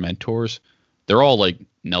of her mentors, they're all like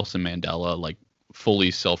Nelson Mandela, like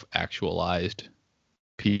fully self-actualized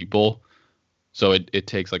people. So it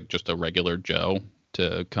takes like just a regular Joe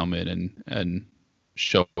to come in and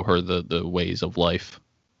show her the ways of life.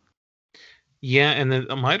 Yeah, and then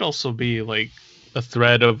it might also be like a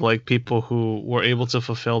thread of like people who were able to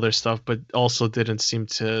fulfill their stuff, but also didn't seem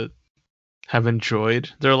to have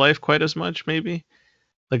enjoyed their life quite as much, maybe.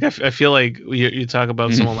 Like I feel like you talk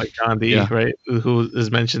about someone like Gandhi, Yeah. right, who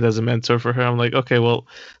is mentioned as a mentor for her. I'm like, okay, well,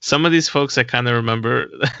 some of these folks I kind of remember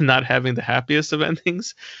not having the happiest of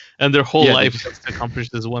endings, and their whole Yeah, life just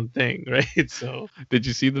accomplished this one thing, right? So did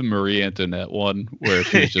you see the Marie Antoinette one where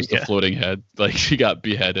she was just a yeah, floating head? Like she got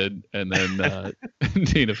beheaded and then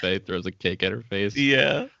Tina Fey throws a cake at her face.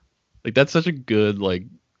 yeah. Like that's such a good like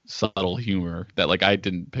subtle humor that like I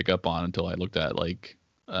didn't pick up on until I looked at like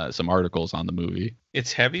some articles on the movie.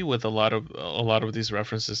 It's heavy with a lot of these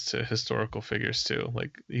references to historical figures too.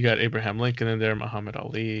 Like you got Abraham Lincoln in there, Muhammad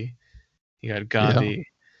Ali, you got Yeah. Gandhi,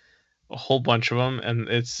 a whole bunch of them, and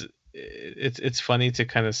it's funny to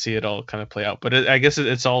kind of see it all kind of play out. But I guess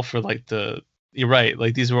it's all for like the you're right.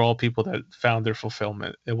 Like these were all people that found their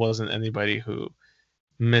fulfillment. It wasn't anybody who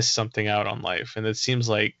missed something out on life. And it seems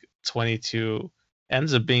like 22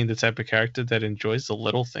 ends up being the type of character that enjoys the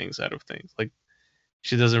little things out of things. Like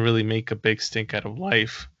she doesn't really make a big stink out of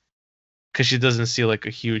life because she doesn't see like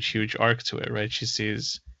a huge arc to it, right? She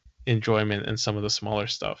sees enjoyment in some of the smaller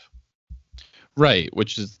stuff. Right,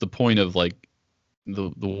 which is the point of like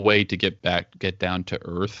the way to get down to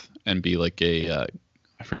earth and be like a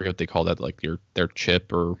I forget what they call that, like their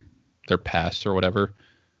chip or their pass or whatever.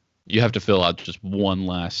 you have to fill out just one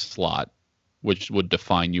last slot, which would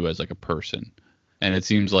define you as like a person. And it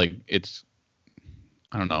seems like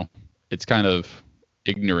I don't know, it's kind of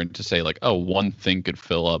ignorant to say like, oh, one thing could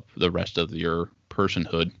fill up the rest of your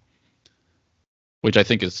personhood, which I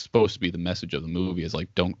think is supposed to be the message of the movie is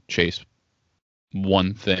like, don't chase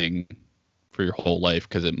one thing for your whole life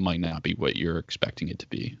because it might not be what you're expecting it to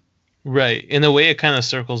be. Right. In a way, it kind of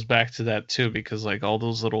circles back to that too, because like all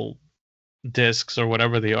those little discs or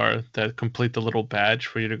whatever they are that complete the little badge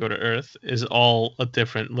for you to go to Earth is all a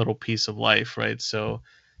different little piece of life, right? So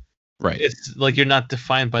Right. it's like you're not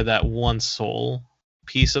defined by that one soul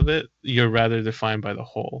piece of it. You're rather defined by the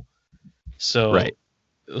whole. So Right.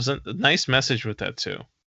 it was a nice message with that too.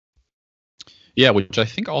 Yeah, which I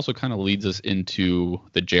think also kind of leads us into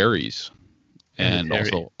the Jerrys and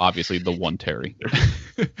also obviously the one Terry.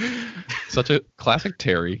 Such a classic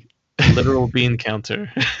Terry. Literal bean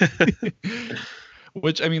counter.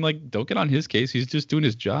 Which, I mean, like, don't get on his case. He's just doing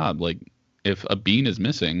his job. Like, if a bean is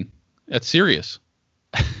missing, that's serious.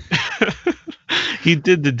 He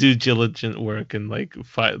did the due diligent work and like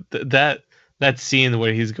that scene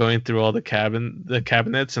where he's going through all the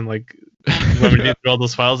cabinets and like rummaging through all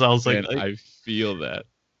those files. I was like, I feel that.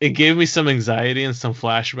 It gave me some anxiety and some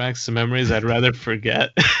flashbacks, some memories I'd rather forget.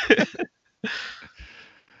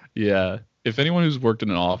 Yeah. If anyone who's worked in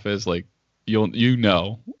an office, like, you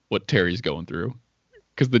know what Terry's going through.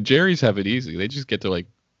 Because the Jerrys have it easy. They just get to, like,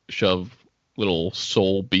 shove little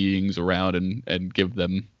soul beings around and give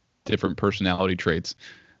them different personality traits.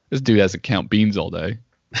 This dude has to count beans all day.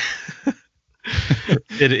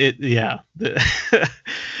 Yeah.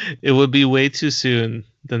 It would be way too soon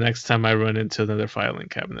the next time I run into another filing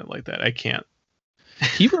cabinet like that. I can't.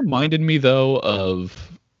 He reminded me though of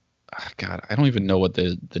God, I don't even know what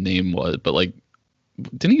the name was, but like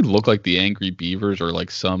didn't he look like the Angry Beavers or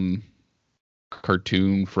like some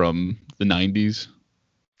cartoon from the 90s?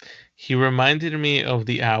 He reminded me of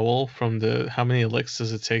the owl from the How Many Licks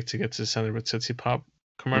Does It Take to Get to the Center of a Tootsie Pop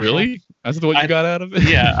commercial. Really? That's what you got out of it?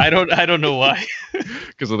 Yeah, I don't know why.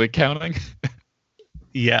 Because of the counting?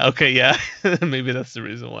 Yeah, okay, yeah. Maybe that's the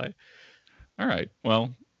reason why. All right.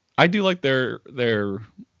 Well, I do like their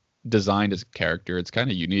design as a character. It's kind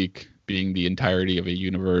of unique, being the entirety of a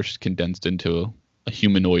universe condensed into a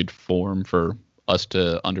humanoid form for us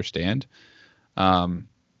to understand.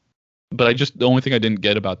 But the only thing I didn't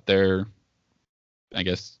get about their, I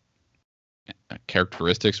guess,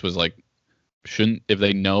 characteristics was like, if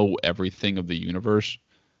they know everything of the universe,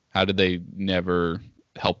 how did they never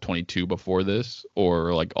help 22 before this?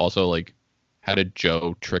 Or like also like, how did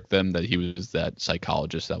Joe trick them that he was that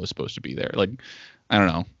psychologist that was supposed to be there? Like, I don't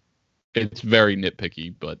know. It's very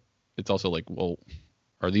nitpicky, but it's also like, well,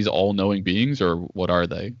 are these all knowing beings or what are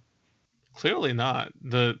they? Clearly not.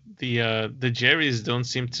 The Jerrys don't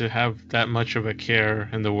seem to have that much of a care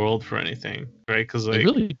in the world for anything, right? Because like they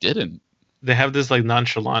really didn't. They have this like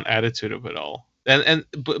nonchalant attitude of it all,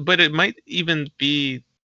 but it might even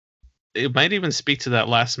speak to that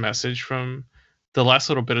last message from the last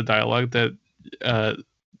little bit of dialogue that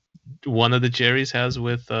one of the Jerrys has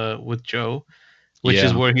with Joe, which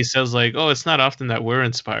is where he says like, "Oh, it's not often that we're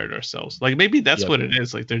inspired ourselves." Like maybe that's what it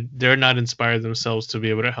is. Like they're not inspired themselves to be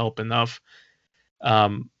able to help enough.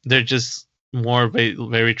 They're just more of a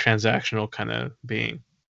very transactional kind of being.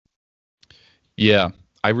 Yeah,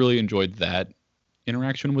 I really enjoyed that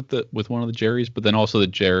interaction with one of the Jerrys, but then also the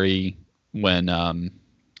Jerry when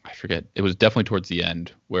I forget, it was definitely towards the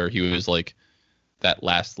end where he was like, that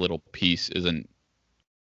last little piece isn't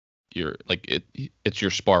your like it's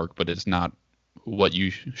your spark, but it's not what you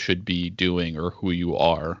should be doing or who you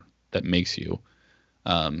are that makes you.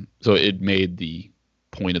 So it made the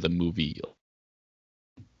point of the movie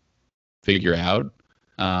figure out.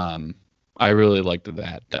 I really liked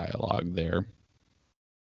that dialogue there.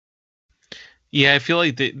 Yeah, I feel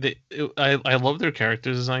like I love their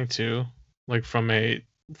character design too. Like from a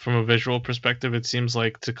visual perspective, it seems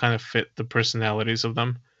like to kind of fit the personalities of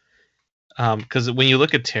them. Because when you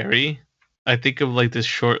look at Terry, I think of like this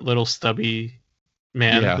short little stubby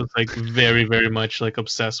man who's like very, very much like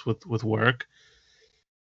obsessed with work.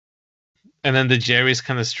 And then the Jerrys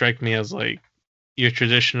kind of strike me as like your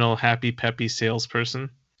traditional happy peppy salesperson.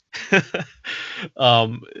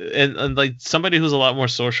 And like somebody who's a lot more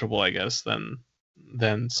sociable, I guess,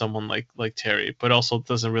 than someone like Terry, but also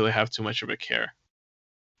doesn't really have too much of a care.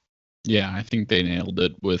 Yeah, I think they nailed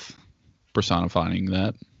it with personifying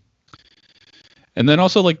that. And then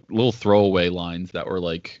also like little throwaway lines that were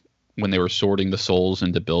like when they were sorting the souls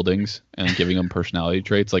into buildings and giving them personality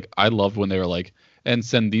traits. Like I loved when they were like, and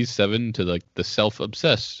send these 7 to like the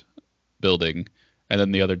self-obsessed building, and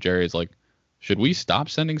then the other Jerry is like, Should we stop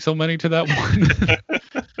sending so many to that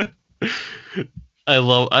one? I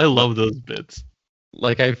love those bits.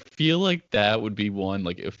 Like, I feel like that would be one,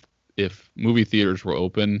 like, if movie theaters were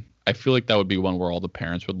open, I feel like that would be one where all the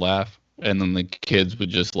parents would laugh, and then the kids would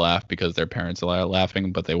just laugh because their parents are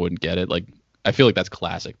laughing, but they wouldn't get it. Like, I feel like that's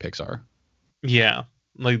classic Pixar. Yeah,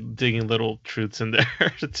 like digging little truths in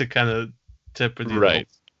there to kind of temper the Right.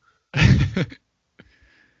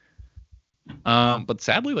 But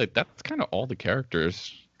sadly, like, that's kind of all the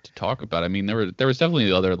characters to talk about. I mean, there was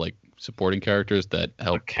definitely other, like, supporting characters that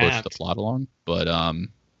helped push the plot along, but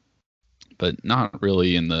not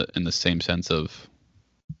really in the same sense of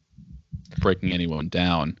breaking anyone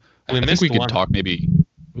down. I think we could talk maybe.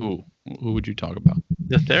 Who would you talk about?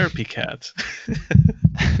 The therapy cat.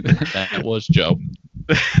 That was Joe.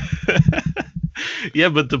 Yeah,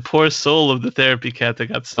 but the poor soul of the therapy cat that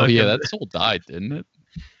got stuck. Oh yeah, that soul died, didn't it?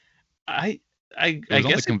 I It was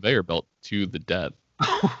on the conveyor belt to the death.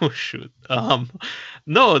 Oh shoot.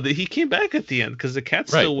 No, he came back at the end because the cat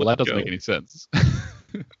still. Well, that doesn't make any sense.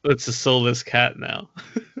 It's a soulless cat now.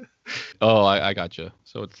 Oh, I gotcha.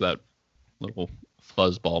 So it's that little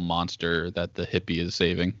fuzzball monster that the hippie is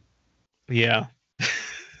saving. Yeah.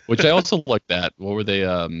 Which I also like that. What were they?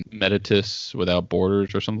 Meditus Without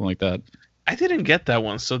Borders or something like that. I didn't get that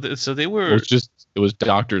one. So they were. It was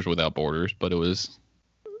Doctors Without Borders, but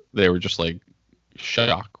they were just like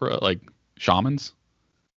chakra, like shamans.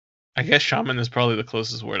 I guess shaman is probably the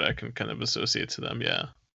closest word I can kind of associate to them. Yeah.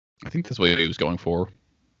 I think that's what he was going for,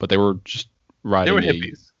 but they were just riding. They were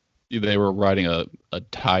hippies. They were riding a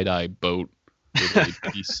tie-dye boat with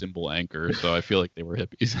a peace symbol anchor, so I feel like they were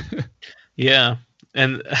hippies. Yeah,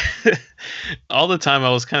 and all the time I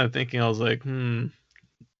was kind of thinking, I was like,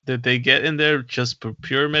 did they get in there just for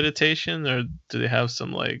pure meditation, or do they have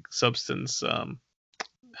some like substance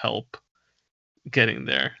help getting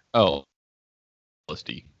there? Oh,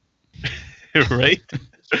 LSD. Right?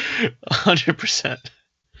 100%.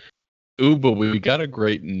 Ooh, but we got a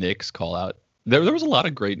great Knicks call out. There was a lot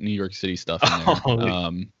of great New York City stuff in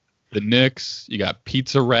there. The Knicks, you got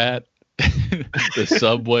Pizza Rat. The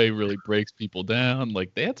subway really breaks people down.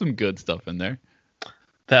 Like, they had some good stuff in there.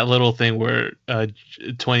 That little thing where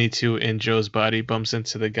 22 in Joe's body bumps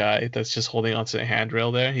into the guy that's just holding onto the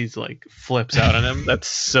handrail there. He's like flips out on him. That's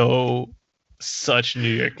such New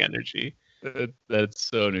York energy. That's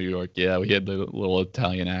so New York. Yeah, we had the little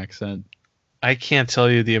Italian accent. I can't tell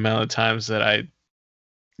you the amount of times that I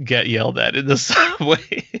get yelled at in the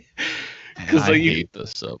subway. Because I hate the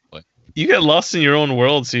subway. You get lost in your own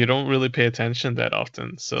world, so you don't really pay attention that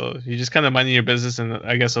often. So you just kind of minding your business, and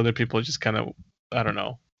I guess other people just kind of, I don't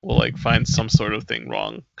know, will like find some sort of thing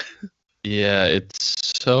wrong. Yeah, it's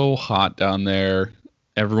so hot down there.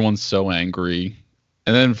 Everyone's so angry.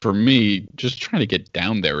 And then for me, just trying to get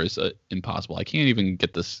down there is impossible. I can't even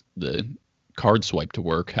get the card swipe to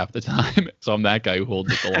work half the time. So I'm that guy who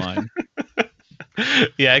holds up the line.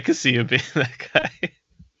 Yeah, I could see you being that guy.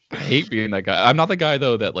 I hate being that guy. I'm not the guy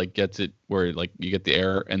though that like gets it where like you get the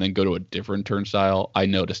error and then go to a different turnstile. I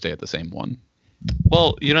know to stay at the same one.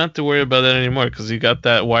 Well, you don't have to worry about that anymore because you got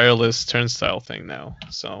that wireless turnstile thing now.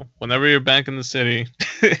 So whenever you're back in the city,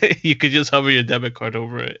 you could just hover your debit card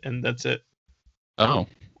over it, and that's it. Oh,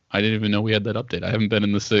 I didn't even know we had that update. I haven't been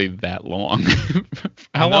in the city that long.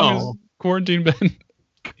 How long has quarantine been?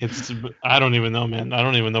 I don't even know, man. I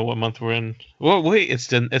don't even know what month we're in. Well, wait, it's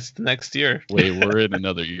the next year. Wait, we're in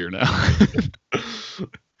another year now.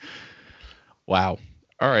 Wow.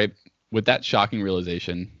 All right. With that shocking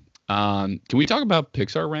realization, can we talk about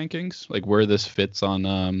Pixar rankings? Like where this fits on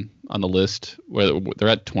the list? Where they're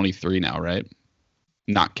at 23 now, right?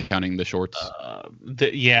 Not counting the shorts.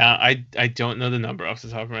 Yeah, I don't know the number off the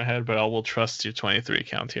top of my head, but I will trust your 23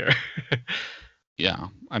 count here. Yeah,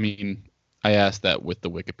 I mean, I asked that with the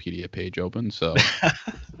Wikipedia page open, so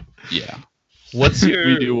yeah. What's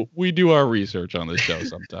your? we do our research on this show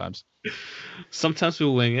sometimes. Sometimes we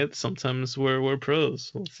wing it. Sometimes we're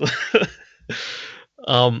pros.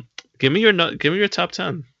 Give me your top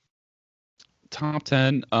 10. Top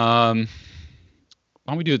 10. Why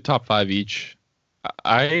don't we do the top 5 each?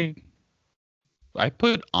 I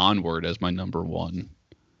put Onward as my number 1.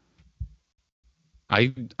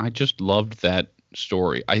 I just loved that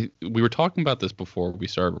story. We were talking about this before we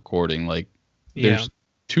started recording. Like, there's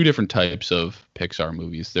two different types of Pixar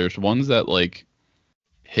movies. There's ones that like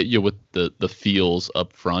hit you with the feels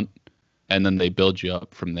up front, and then they build you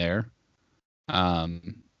up from there.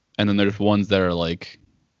 And then there's ones that are like,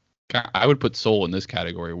 I would put Soul in this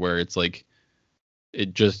category, where it's like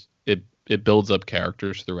it builds up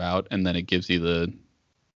characters throughout, and then it gives you the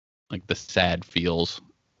sad feels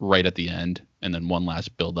right at the end. and then one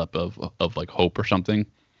last build up of like hope or something.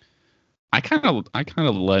 I kind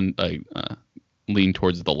of lean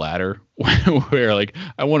towards the latter, where like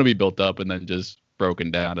I want to be built up and then just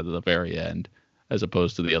broken down at the very end, as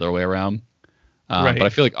opposed to the other way around. Right. But I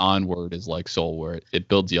feel like Onward is like Soul, where it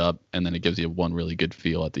builds you up and then it gives you one really good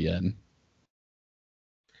feel at the end.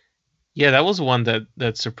 Yeah, that was one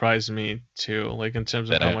that surprised me too. Like in terms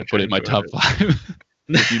of That how I much put I it in my enjoyed top it. 5.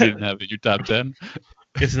 If you didn't have it in your top 10.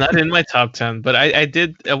 It's not in my top 10, but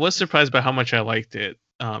I was surprised by how much I liked it.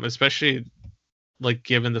 Especially like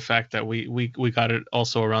given the fact that we got it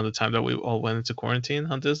also around the time that we all went into quarantine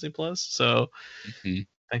on Disney Plus. So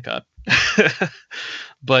thank God.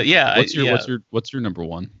 But yeah, what's your number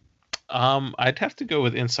one? I'd have to go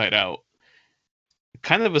with Inside Out.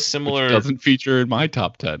 Kind of a similar. Which doesn't feature in my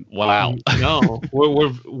top 10. Wow. No,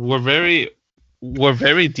 we're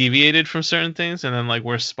very deviated from certain things, and then like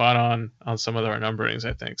we're spot on some of our numberings,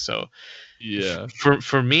 I think. So yeah,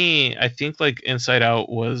 for me, I think like Inside Out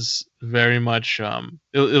was very much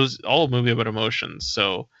it was all a movie about emotions.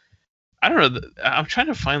 So I don't know. I'm trying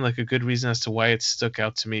to find like a good reason as to why it stuck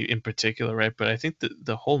out to me in particular, right? But I think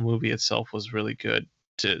the whole movie itself was really good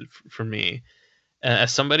for me. And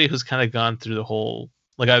as somebody who's kind of gone through the whole,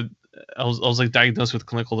 like I was like diagnosed with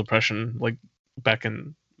clinical depression like back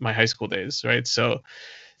in my high school days, right? So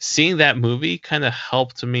seeing that movie kind of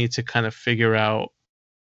helped me to kind of figure out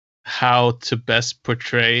how to best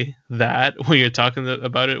portray that when you're talking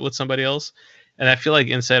about it with somebody else. And I feel like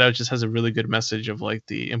Inside Out just has a really good message of like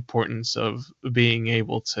the importance of being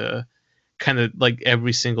able to kind of like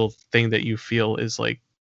every single thing that you feel is like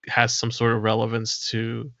has some sort of relevance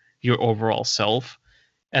to your overall self,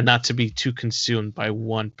 and not to be too consumed by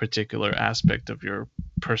one particular aspect of your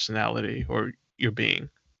personality or your being.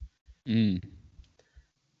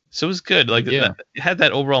 So it was good. Like it had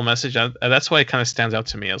that overall message. That's why it kind of stands out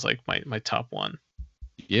to me as like my top one.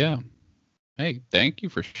 Yeah. Hey, thank you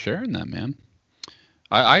for sharing that, man.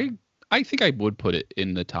 I think I would put it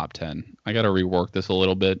in the top 10. I got to rework this a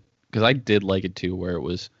little bit because I did like it too, where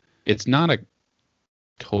it's not a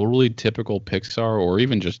totally typical Pixar or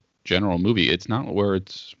even just general movie. It's not where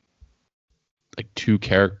it's like two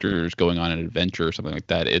characters going on an adventure or something like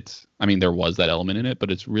that. I mean, there was that element in it,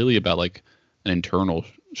 but it's really about like an internal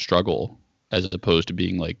struggle as opposed to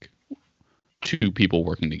being like two people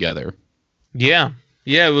working together. Yeah.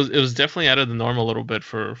 Yeah, it was definitely out of the norm a little bit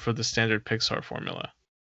for the standard Pixar formula.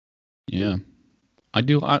 Yeah. I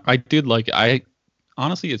did like it. I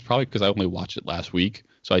honestly, it's probably because I only watched it last week,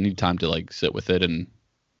 so I need time to like sit with it and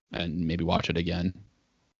maybe watch it again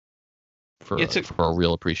for a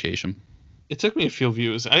real appreciation. It took me a few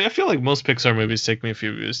views. I feel like most Pixar movies take me a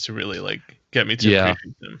few views to really like get me to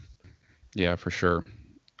appreciate them. Yeah, for sure.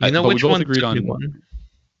 You know which one agreed on one?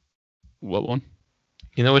 What one?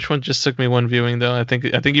 You know which one just took me one viewing though? I think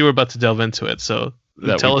you were about to delve into it. So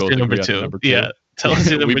tell us your number two. Yeah, tell us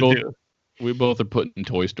your number two. We both are putting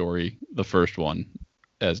Toy Story, the first one,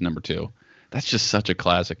 as number 2. That's just such a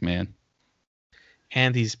classic, man.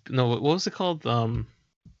 And what was it called? God,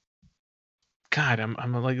 I'm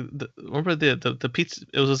like, remember the pizza?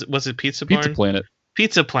 Was it Pizza Barn? Pizza Planet.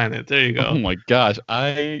 Pizza Planet. There you go. Oh my gosh,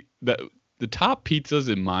 the top pizzas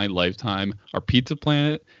in my lifetime are Pizza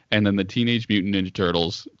Planet and then the Teenage Mutant Ninja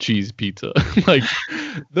Turtles cheese pizza. Like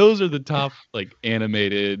those are the top like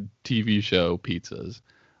animated TV show pizzas.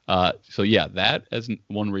 So yeah, that as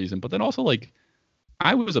one reason, but then also like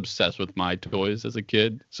I was obsessed with my toys as a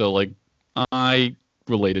kid. So like I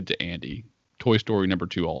related to Andy. Toy Story number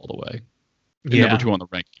 2 all the way. Yeah. Number 2 on the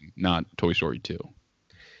ranking, not Toy Story 2.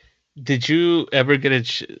 Did you ever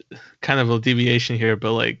get kind of a deviation here,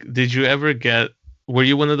 but like, were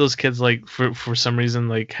you one of those kids like for some reason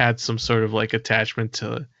like had some sort of like attachment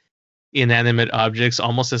to inanimate objects,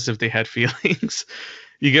 almost as if they had feelings?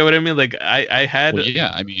 You get what I mean? Like I had. Well,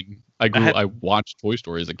 yeah, I mean, I watched Toy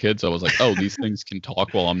Story as a kid, so I was like, oh, these things can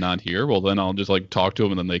talk while I'm not here. Well, then I'll just like talk to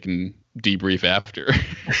them, and then they can debrief after.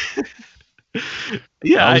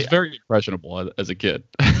 Yeah, I was very impressionable as a kid.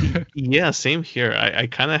 Yeah, same here. I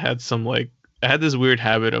kind of had I had this weird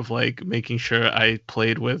habit of like making sure I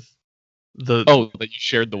played with that you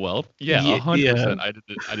shared the wealth. Yeah, 100%.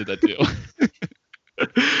 I did that too.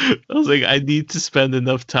 I was like, I need to spend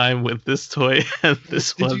enough time with this toy and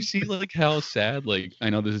this one. Did you see like how sad? Like, I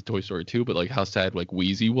know this is Toy Story 2, but like how sad like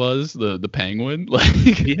Wheezy was, the penguin. Like,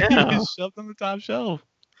 yeah, he was shoved on the top shelf.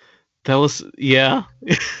 That was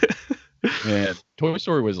Man, Toy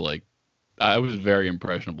Story was like, I was very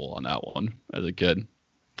impressionable on that one as a kid.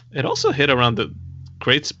 It also hit around the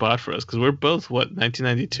great spot for us because we're both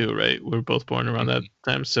 1992, right? We're both born around that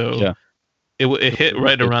time, so yeah. It hit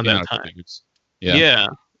right around that time. Yeah.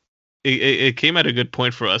 it came at a good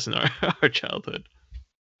point for us in our our childhood.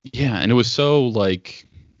 Yeah, and it was so like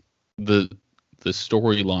the the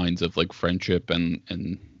storylines of like friendship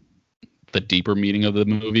and the deeper meaning of the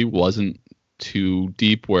movie wasn't too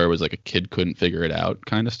deep where it was like a kid couldn't figure it out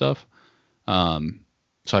kind of stuff.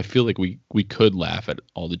 So I feel like we could laugh at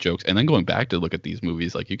all the jokes, and then going back to look at these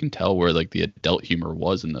movies, like you can tell where like the adult humor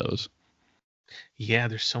was in those. Yeah,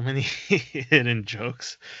 there's so many hidden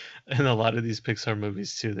jokes in a lot of these Pixar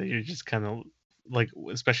movies too that you're just kind of like,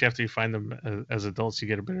 especially after you find them as adults, you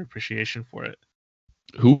get a better appreciation for it.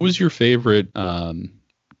 Who was your favorite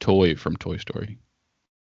toy from Toy Story?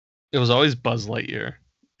 It was always Buzz Lightyear.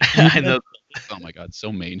 I know, Oh my God,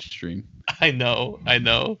 so mainstream. I know,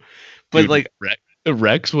 but Dude, like,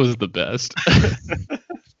 Rex was the best.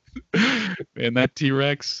 Man, that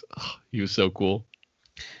T-Rex, he was so cool.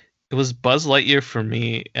 it was Buzz Lightyear for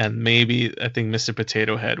me, and maybe I think Mr.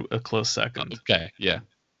 Potato Head a close second. Okay, yeah.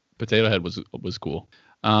 Potato Head was cool.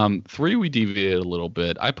 Three, we deviated a little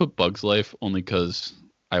bit. I put Bugs Life only because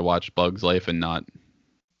I watched Bugs Life and not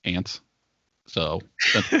Ants. So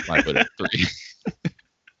that's why I put it at three.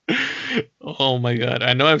 Oh my god!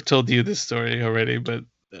 I know I've told you this story already, but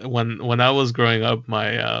when I was growing up,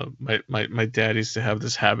 my dad used to have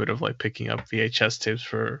this habit of like picking up VHS tapes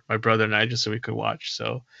for my brother and I just so we could watch.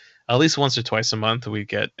 So at least once or twice a month, we'd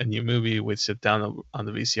get a new movie. We'd sit down on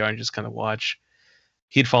the VCR and just kind of watch.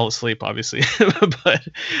 He'd fall asleep, obviously, but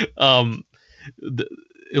um, the,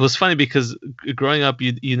 it was funny because growing up,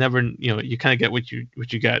 you never you kind of get what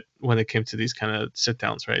you get when it came to these kind of sit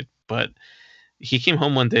downs, right? But he came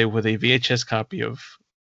home one day with a VHS copy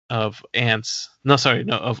of Ants. No, sorry,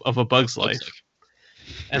 no, of A Bug's Life.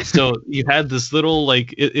 And so you had this little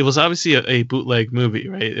like it was obviously a bootleg movie,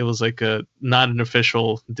 right? It was like a not an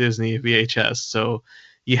official Disney VHS. So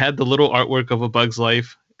you had the little artwork of A Bug's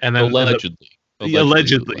Life, and then allegedly,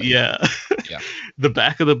 yeah. Yeah. The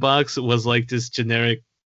back of the box was like this generic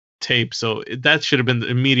tape, so that should have been the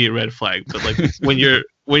immediate red flag. But like when you're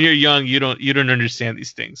young, you don't understand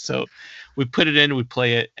these things. So we put it in, we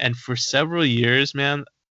play it, and for several years, man,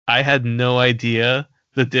 I had no idea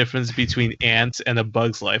the difference between Ants and A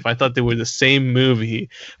Bug's Life. I thought they were the same movie,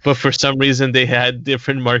 but for some reason they had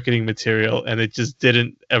different marketing material, and it just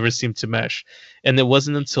didn't ever seem to mesh. And it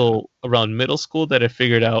wasn't until around middle school that I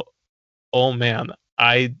figured out, oh man,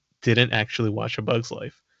 I didn't actually watch A Bug's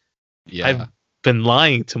Life. Yeah. I've been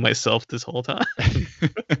lying to myself this whole time.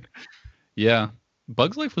 Yeah.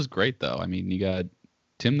 Bugs Life was great though. I mean, you got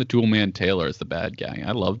Tim the Toolman Taylor as the bad guy.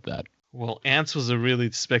 I loved that. Well, Ants was a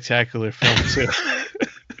really spectacular film too.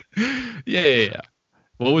 Yeah.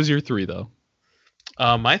 What was your three though?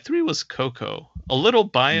 My three was Coco. A little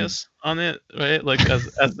bias on it, right? Like as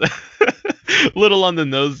little on the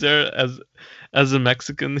nose there as a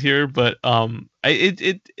Mexican here, but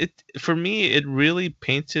it for me it really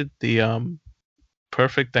painted the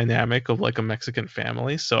perfect dynamic of like a Mexican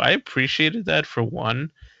family. So I appreciated that for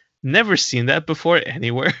one. Never seen that before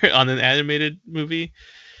anywhere on an animated movie.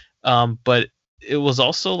 But it was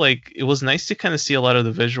also like it was nice to kind of see a lot of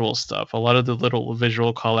the visual stuff, a lot of the little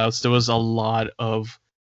visual call outs. There was a lot of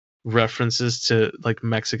references to like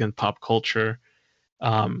Mexican pop culture.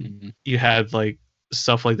 You had like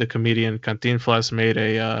stuff like the comedian Cantinflas made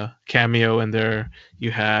a cameo in there. You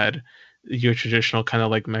had your traditional kind of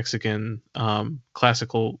like Mexican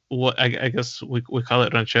classical, what I guess we call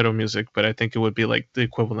it ranchero music, but I think it would be like the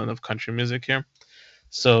equivalent of country music here.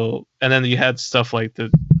 So, and then you had stuff like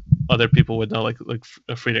the other people would know, like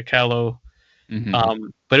Frida Kahlo.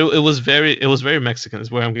 But it was very Mexican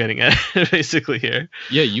is where I'm getting at basically here.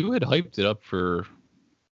 Yeah, you had hyped it up for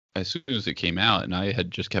as soon as it came out, and I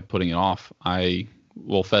had just kept putting it off. I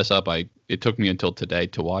will fess up, it took me until today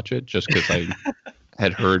to watch it just because I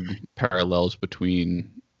had heard parallels between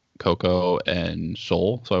Coco and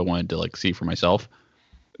Soul, so I wanted to like see for myself.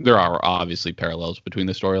 There are obviously parallels between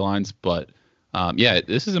the storylines, but yeah,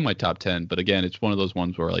 this is in my top 10. But again, it's one of those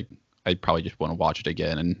ones where like I probably just want to watch it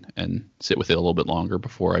again and sit with it a little bit longer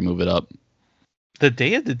before I move it up. The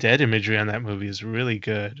Day of the Dead imagery on that movie is really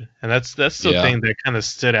good, and that's the thing that kind of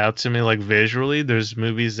stood out to me. Like visually, there's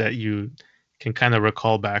movies that you can kind of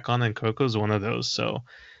recall back on, and Coco's one of those. So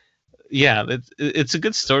yeah, it's a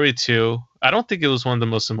good story too. I don't think it was one of the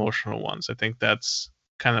most emotional ones. I think that's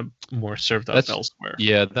kind of more served up elsewhere.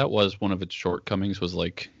 Yeah, that was one of its shortcomings. Was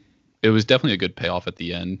like, it was definitely a good payoff at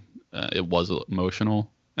the end. It was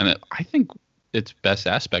emotional, and I think its best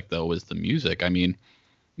aspect though was the music. I mean,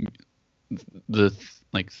 the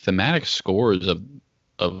like thematic scores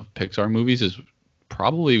of Pixar movies is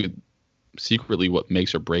probably secretly what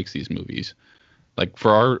makes or breaks these movies. Like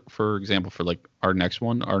for example, for like our next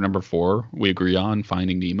one, our number 4, we agree on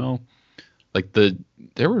Finding Nemo. Like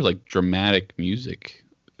there were like dramatic music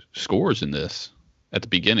scores in this at the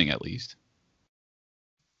beginning, at least.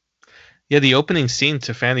 Yeah, the opening scene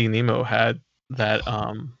to Finding Nemo had that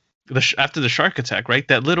after the shark attack, right?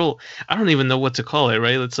 That little, I don't even know what to call it,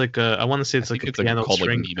 right? It's like I want to say I it's like think a it's like piano called like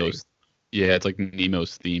string thing. Nemo's. Yeah, it's like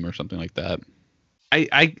Nemo's theme or something like that.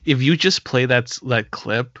 I if you just play that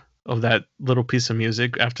clip of that little piece of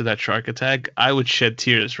music after that shark attack, I would shed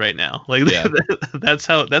tears right now. Like Yeah. that's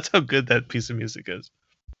how good that piece of music is.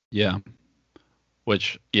 Yeah.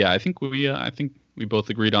 Which I think we both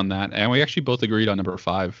agreed on that, and we actually both agreed on number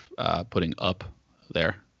 5, putting Up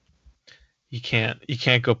there. You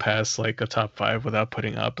can't go past like a top 5 without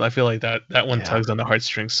putting Up. I feel like that one tugs on the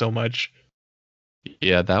heartstrings so much.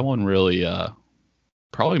 Yeah, that one really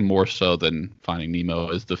probably more so than Finding Nemo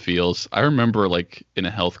is the feels. I remember like in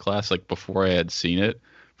a health class, like before I had seen it,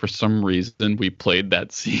 for some reason we played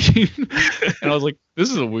that scene and I was like, this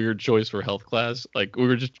is a weird choice for health class. Like we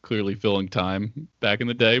were just clearly filling time back in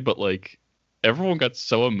the day, but like everyone got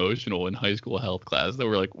so emotional in high school health class that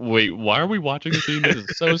we're like, wait, why are we watching this scene? This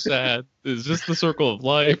is so sad. It's just the circle of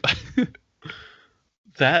life.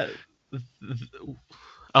 That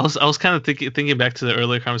I was kind of thinking back to the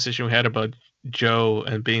earlier conversation we had about Joe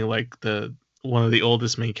and being like the one of the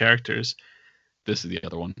oldest main characters. This is the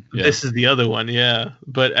other one. Yeah. This is the other one, yeah.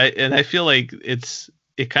 But I feel like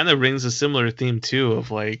it kind of rings a similar theme too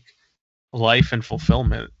of like life and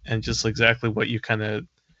fulfillment and just exactly what you kind of.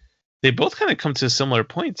 They both kind of come to a similar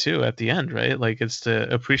point too at the end, right? Like it's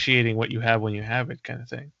the appreciating what you have when you have it kind of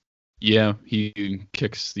thing. Yeah, he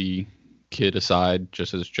kicks the kid aside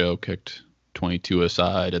just as Joe kicked 22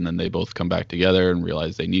 aside, and then they both come back together and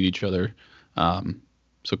realize they need each other.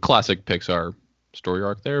 So classic Pixar story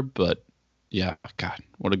arc there, but yeah, God,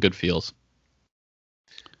 what a good feels.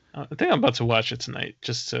 I think I'm about to watch it tonight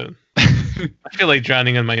just to. I feel like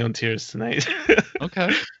drowning in my own tears tonight.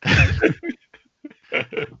 Okay.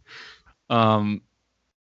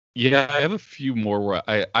 Yeah, I have a few more where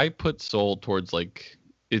I put Soul towards like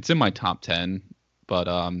it's in my top 10, but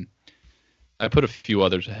I put a few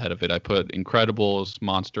others ahead of it. I put Incredibles,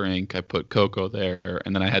 Monster Inc. I put Coco there,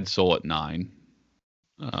 and then I had Soul at 9.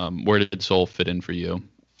 Where did Soul fit in for you?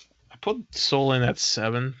 I put Soul in at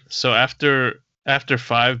 7. So after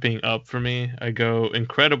 5 being Up for me, I go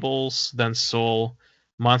Incredibles, then Soul,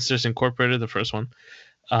 Monsters Incorporated, the first one,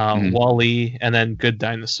 WALL-E, and then Good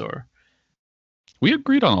Dinosaur. We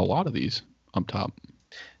agreed on a lot of these up top.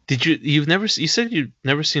 Did you? You said you've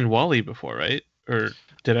never seen WALL-E before, right? Or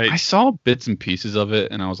did I? I saw bits and pieces of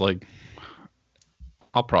it, and I was like,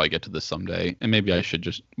 I'll probably get to this someday, and maybe I should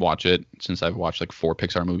just watch it since I've watched like 4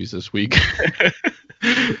 Pixar movies this week.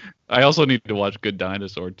 I also need to watch Good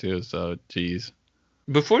Dinosaur too, so geez.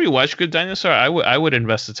 Before you watch Good Dinosaur, I would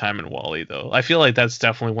invest the time in WALL-E though. I feel like that's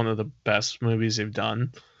definitely one of the best movies they've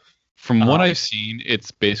done. From what I've seen, it's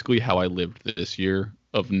basically how I lived this year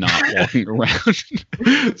of not walking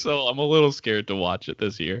around. So I'm a little scared to watch it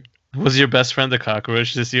this year. Was your best friend the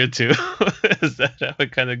cockroach this year too? Is that how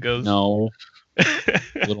it kind of goes? No.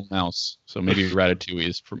 Little mouse. So maybe Ratatouille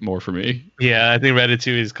is more for me. Yeah, I think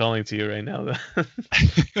Ratatouille is calling to you right now.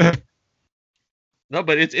 No,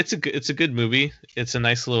 but it's a good movie. It's a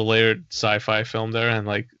nice little layered sci-fi film there, and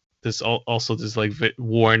like this also this like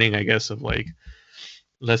warning, I guess, of like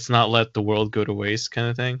let's not let the world go to waste kind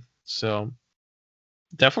of thing. So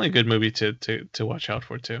definitely a good movie to watch out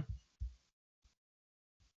for too.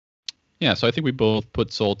 Yeah, so I think we both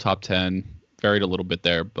put Soul top 10, varied a little bit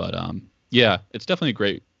there, but yeah, it's definitely a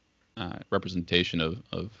great representation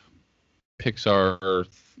of Pixar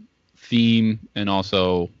theme, and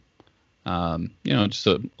also just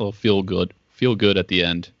a little feel good at the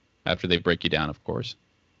end after they break you down, of course.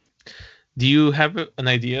 Do you have an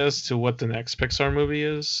idea as to what the next Pixar movie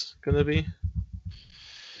is going to be?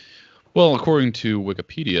 Well, according to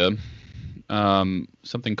Wikipedia,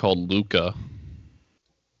 something called Luca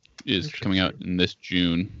is coming out in this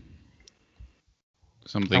June.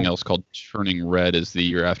 Something else called Turning Red is the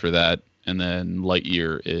year after that, and then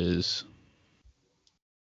Lightyear is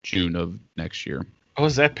June of next year. Oh,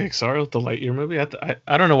 is that Pixar, the Lightyear movie?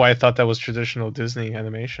 I don't know why I thought that was traditional Disney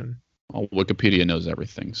animation. Well, Wikipedia knows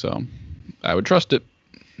everything, so I would trust it.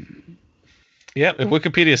 Yeah, if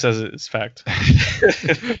Wikipedia says it, it's fact.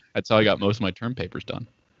 That's how I got most of my term papers done.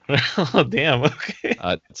 Oh, damn. Okay.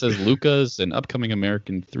 It says Luca's an upcoming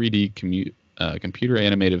American 3D computer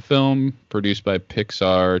animated film produced by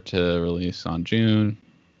Pixar to release on June.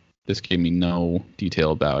 This gave me no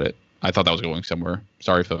detail about it. I thought that was going somewhere.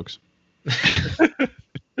 Sorry, folks.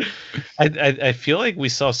 I feel like we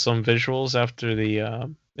saw some visuals after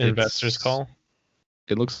the investors call.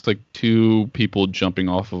 It looks like two people jumping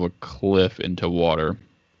off of a cliff into water.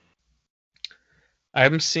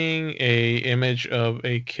 I'm seeing a image of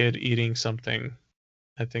a kid eating something.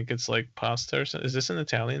 I think it's like pasta or something. Is this an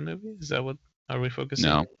Italian movie? Is that what are we focusing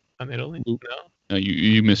No. on Italy? Lu- No. No,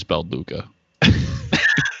 you misspelled Luca.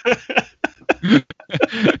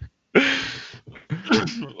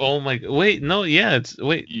 Oh my! Wait, no, yeah, it's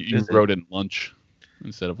wait. You wrote in lunch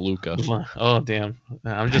instead of Luca. Oh damn!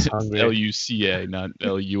 I'm just hungry. Luca, not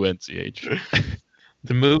Lunch.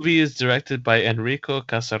 The movie is directed by Enrico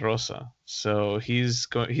Casarosa. So he's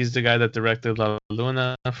the guy that directed La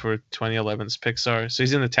Luna for 2011's Pixar. So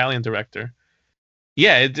he's an Italian director.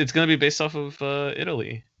 Yeah, it's gonna be based off of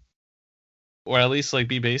Italy, or at least like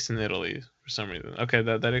be based in Italy for some reason. Okay,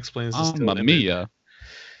 that explains this. Mamma mia!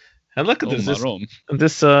 And look at Oh,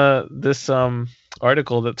 this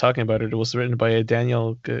article that talking about it was written by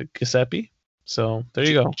Daniel Giuseppe. So there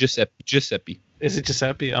you go. Giuseppe. Is it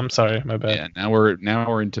Giuseppe? I'm sorry, my bad. Yeah, now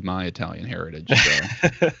we're into my Italian heritage.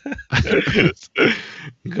 So.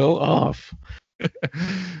 Go off.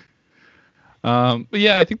 But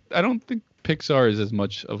yeah, I don't think Pixar is as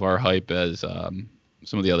much of our hype as some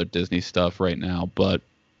of the other Disney stuff right now. But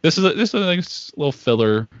this is a nice little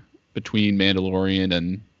filler between Mandalorian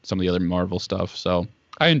and some of the other Marvel stuff. So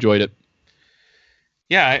I enjoyed it.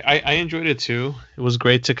 Yeah, I enjoyed it too. It was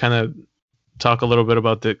great to kind of talk a little bit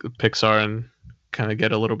about the Pixar and kind of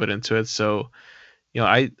get a little bit into it. So,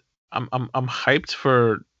 I'm hyped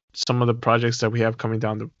for some of the projects that we have coming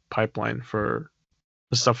down the pipeline for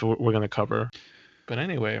the stuff we're going to cover. But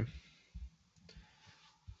anyway,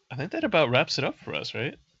 I think that about wraps it up for us,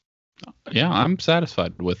 right? Yeah, I'm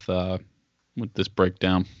satisfied with this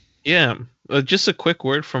breakdown. Yeah, just a quick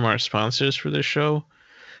word from our sponsors for this show.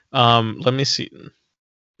 Let me see.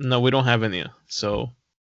 No, we don't have any. So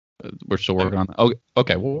we're still working on that. Oh,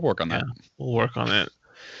 okay, we'll work on that. Yeah, we'll work on it.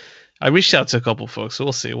 I reached out to a couple folks, so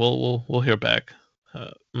we'll see. We'll hear back.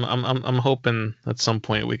 I'm hoping at some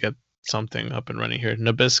point we get something up and running here.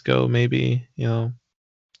 Nabisco, maybe.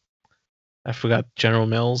 I forgot General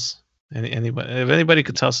Mills. Anybody? If anybody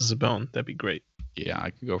could toss us a bone, that'd be great. Yeah,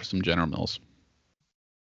 I could go for some General Mills.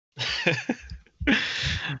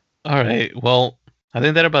 All right. Well, I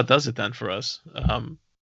think that about does it then for us.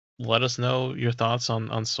 Let us know your thoughts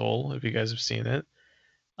on Soul if you guys have seen it.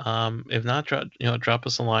 If not, drop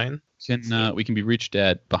us a line. We can be reached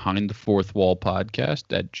at Behind the Fourth Wall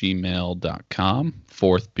Podcast at gmail.com,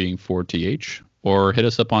 fourth being 4th, or hit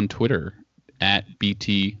us up on Twitter at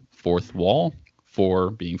BT Fourth Wall,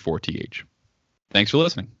 4 being 4th. Thanks for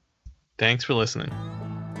listening. Thanks for listening.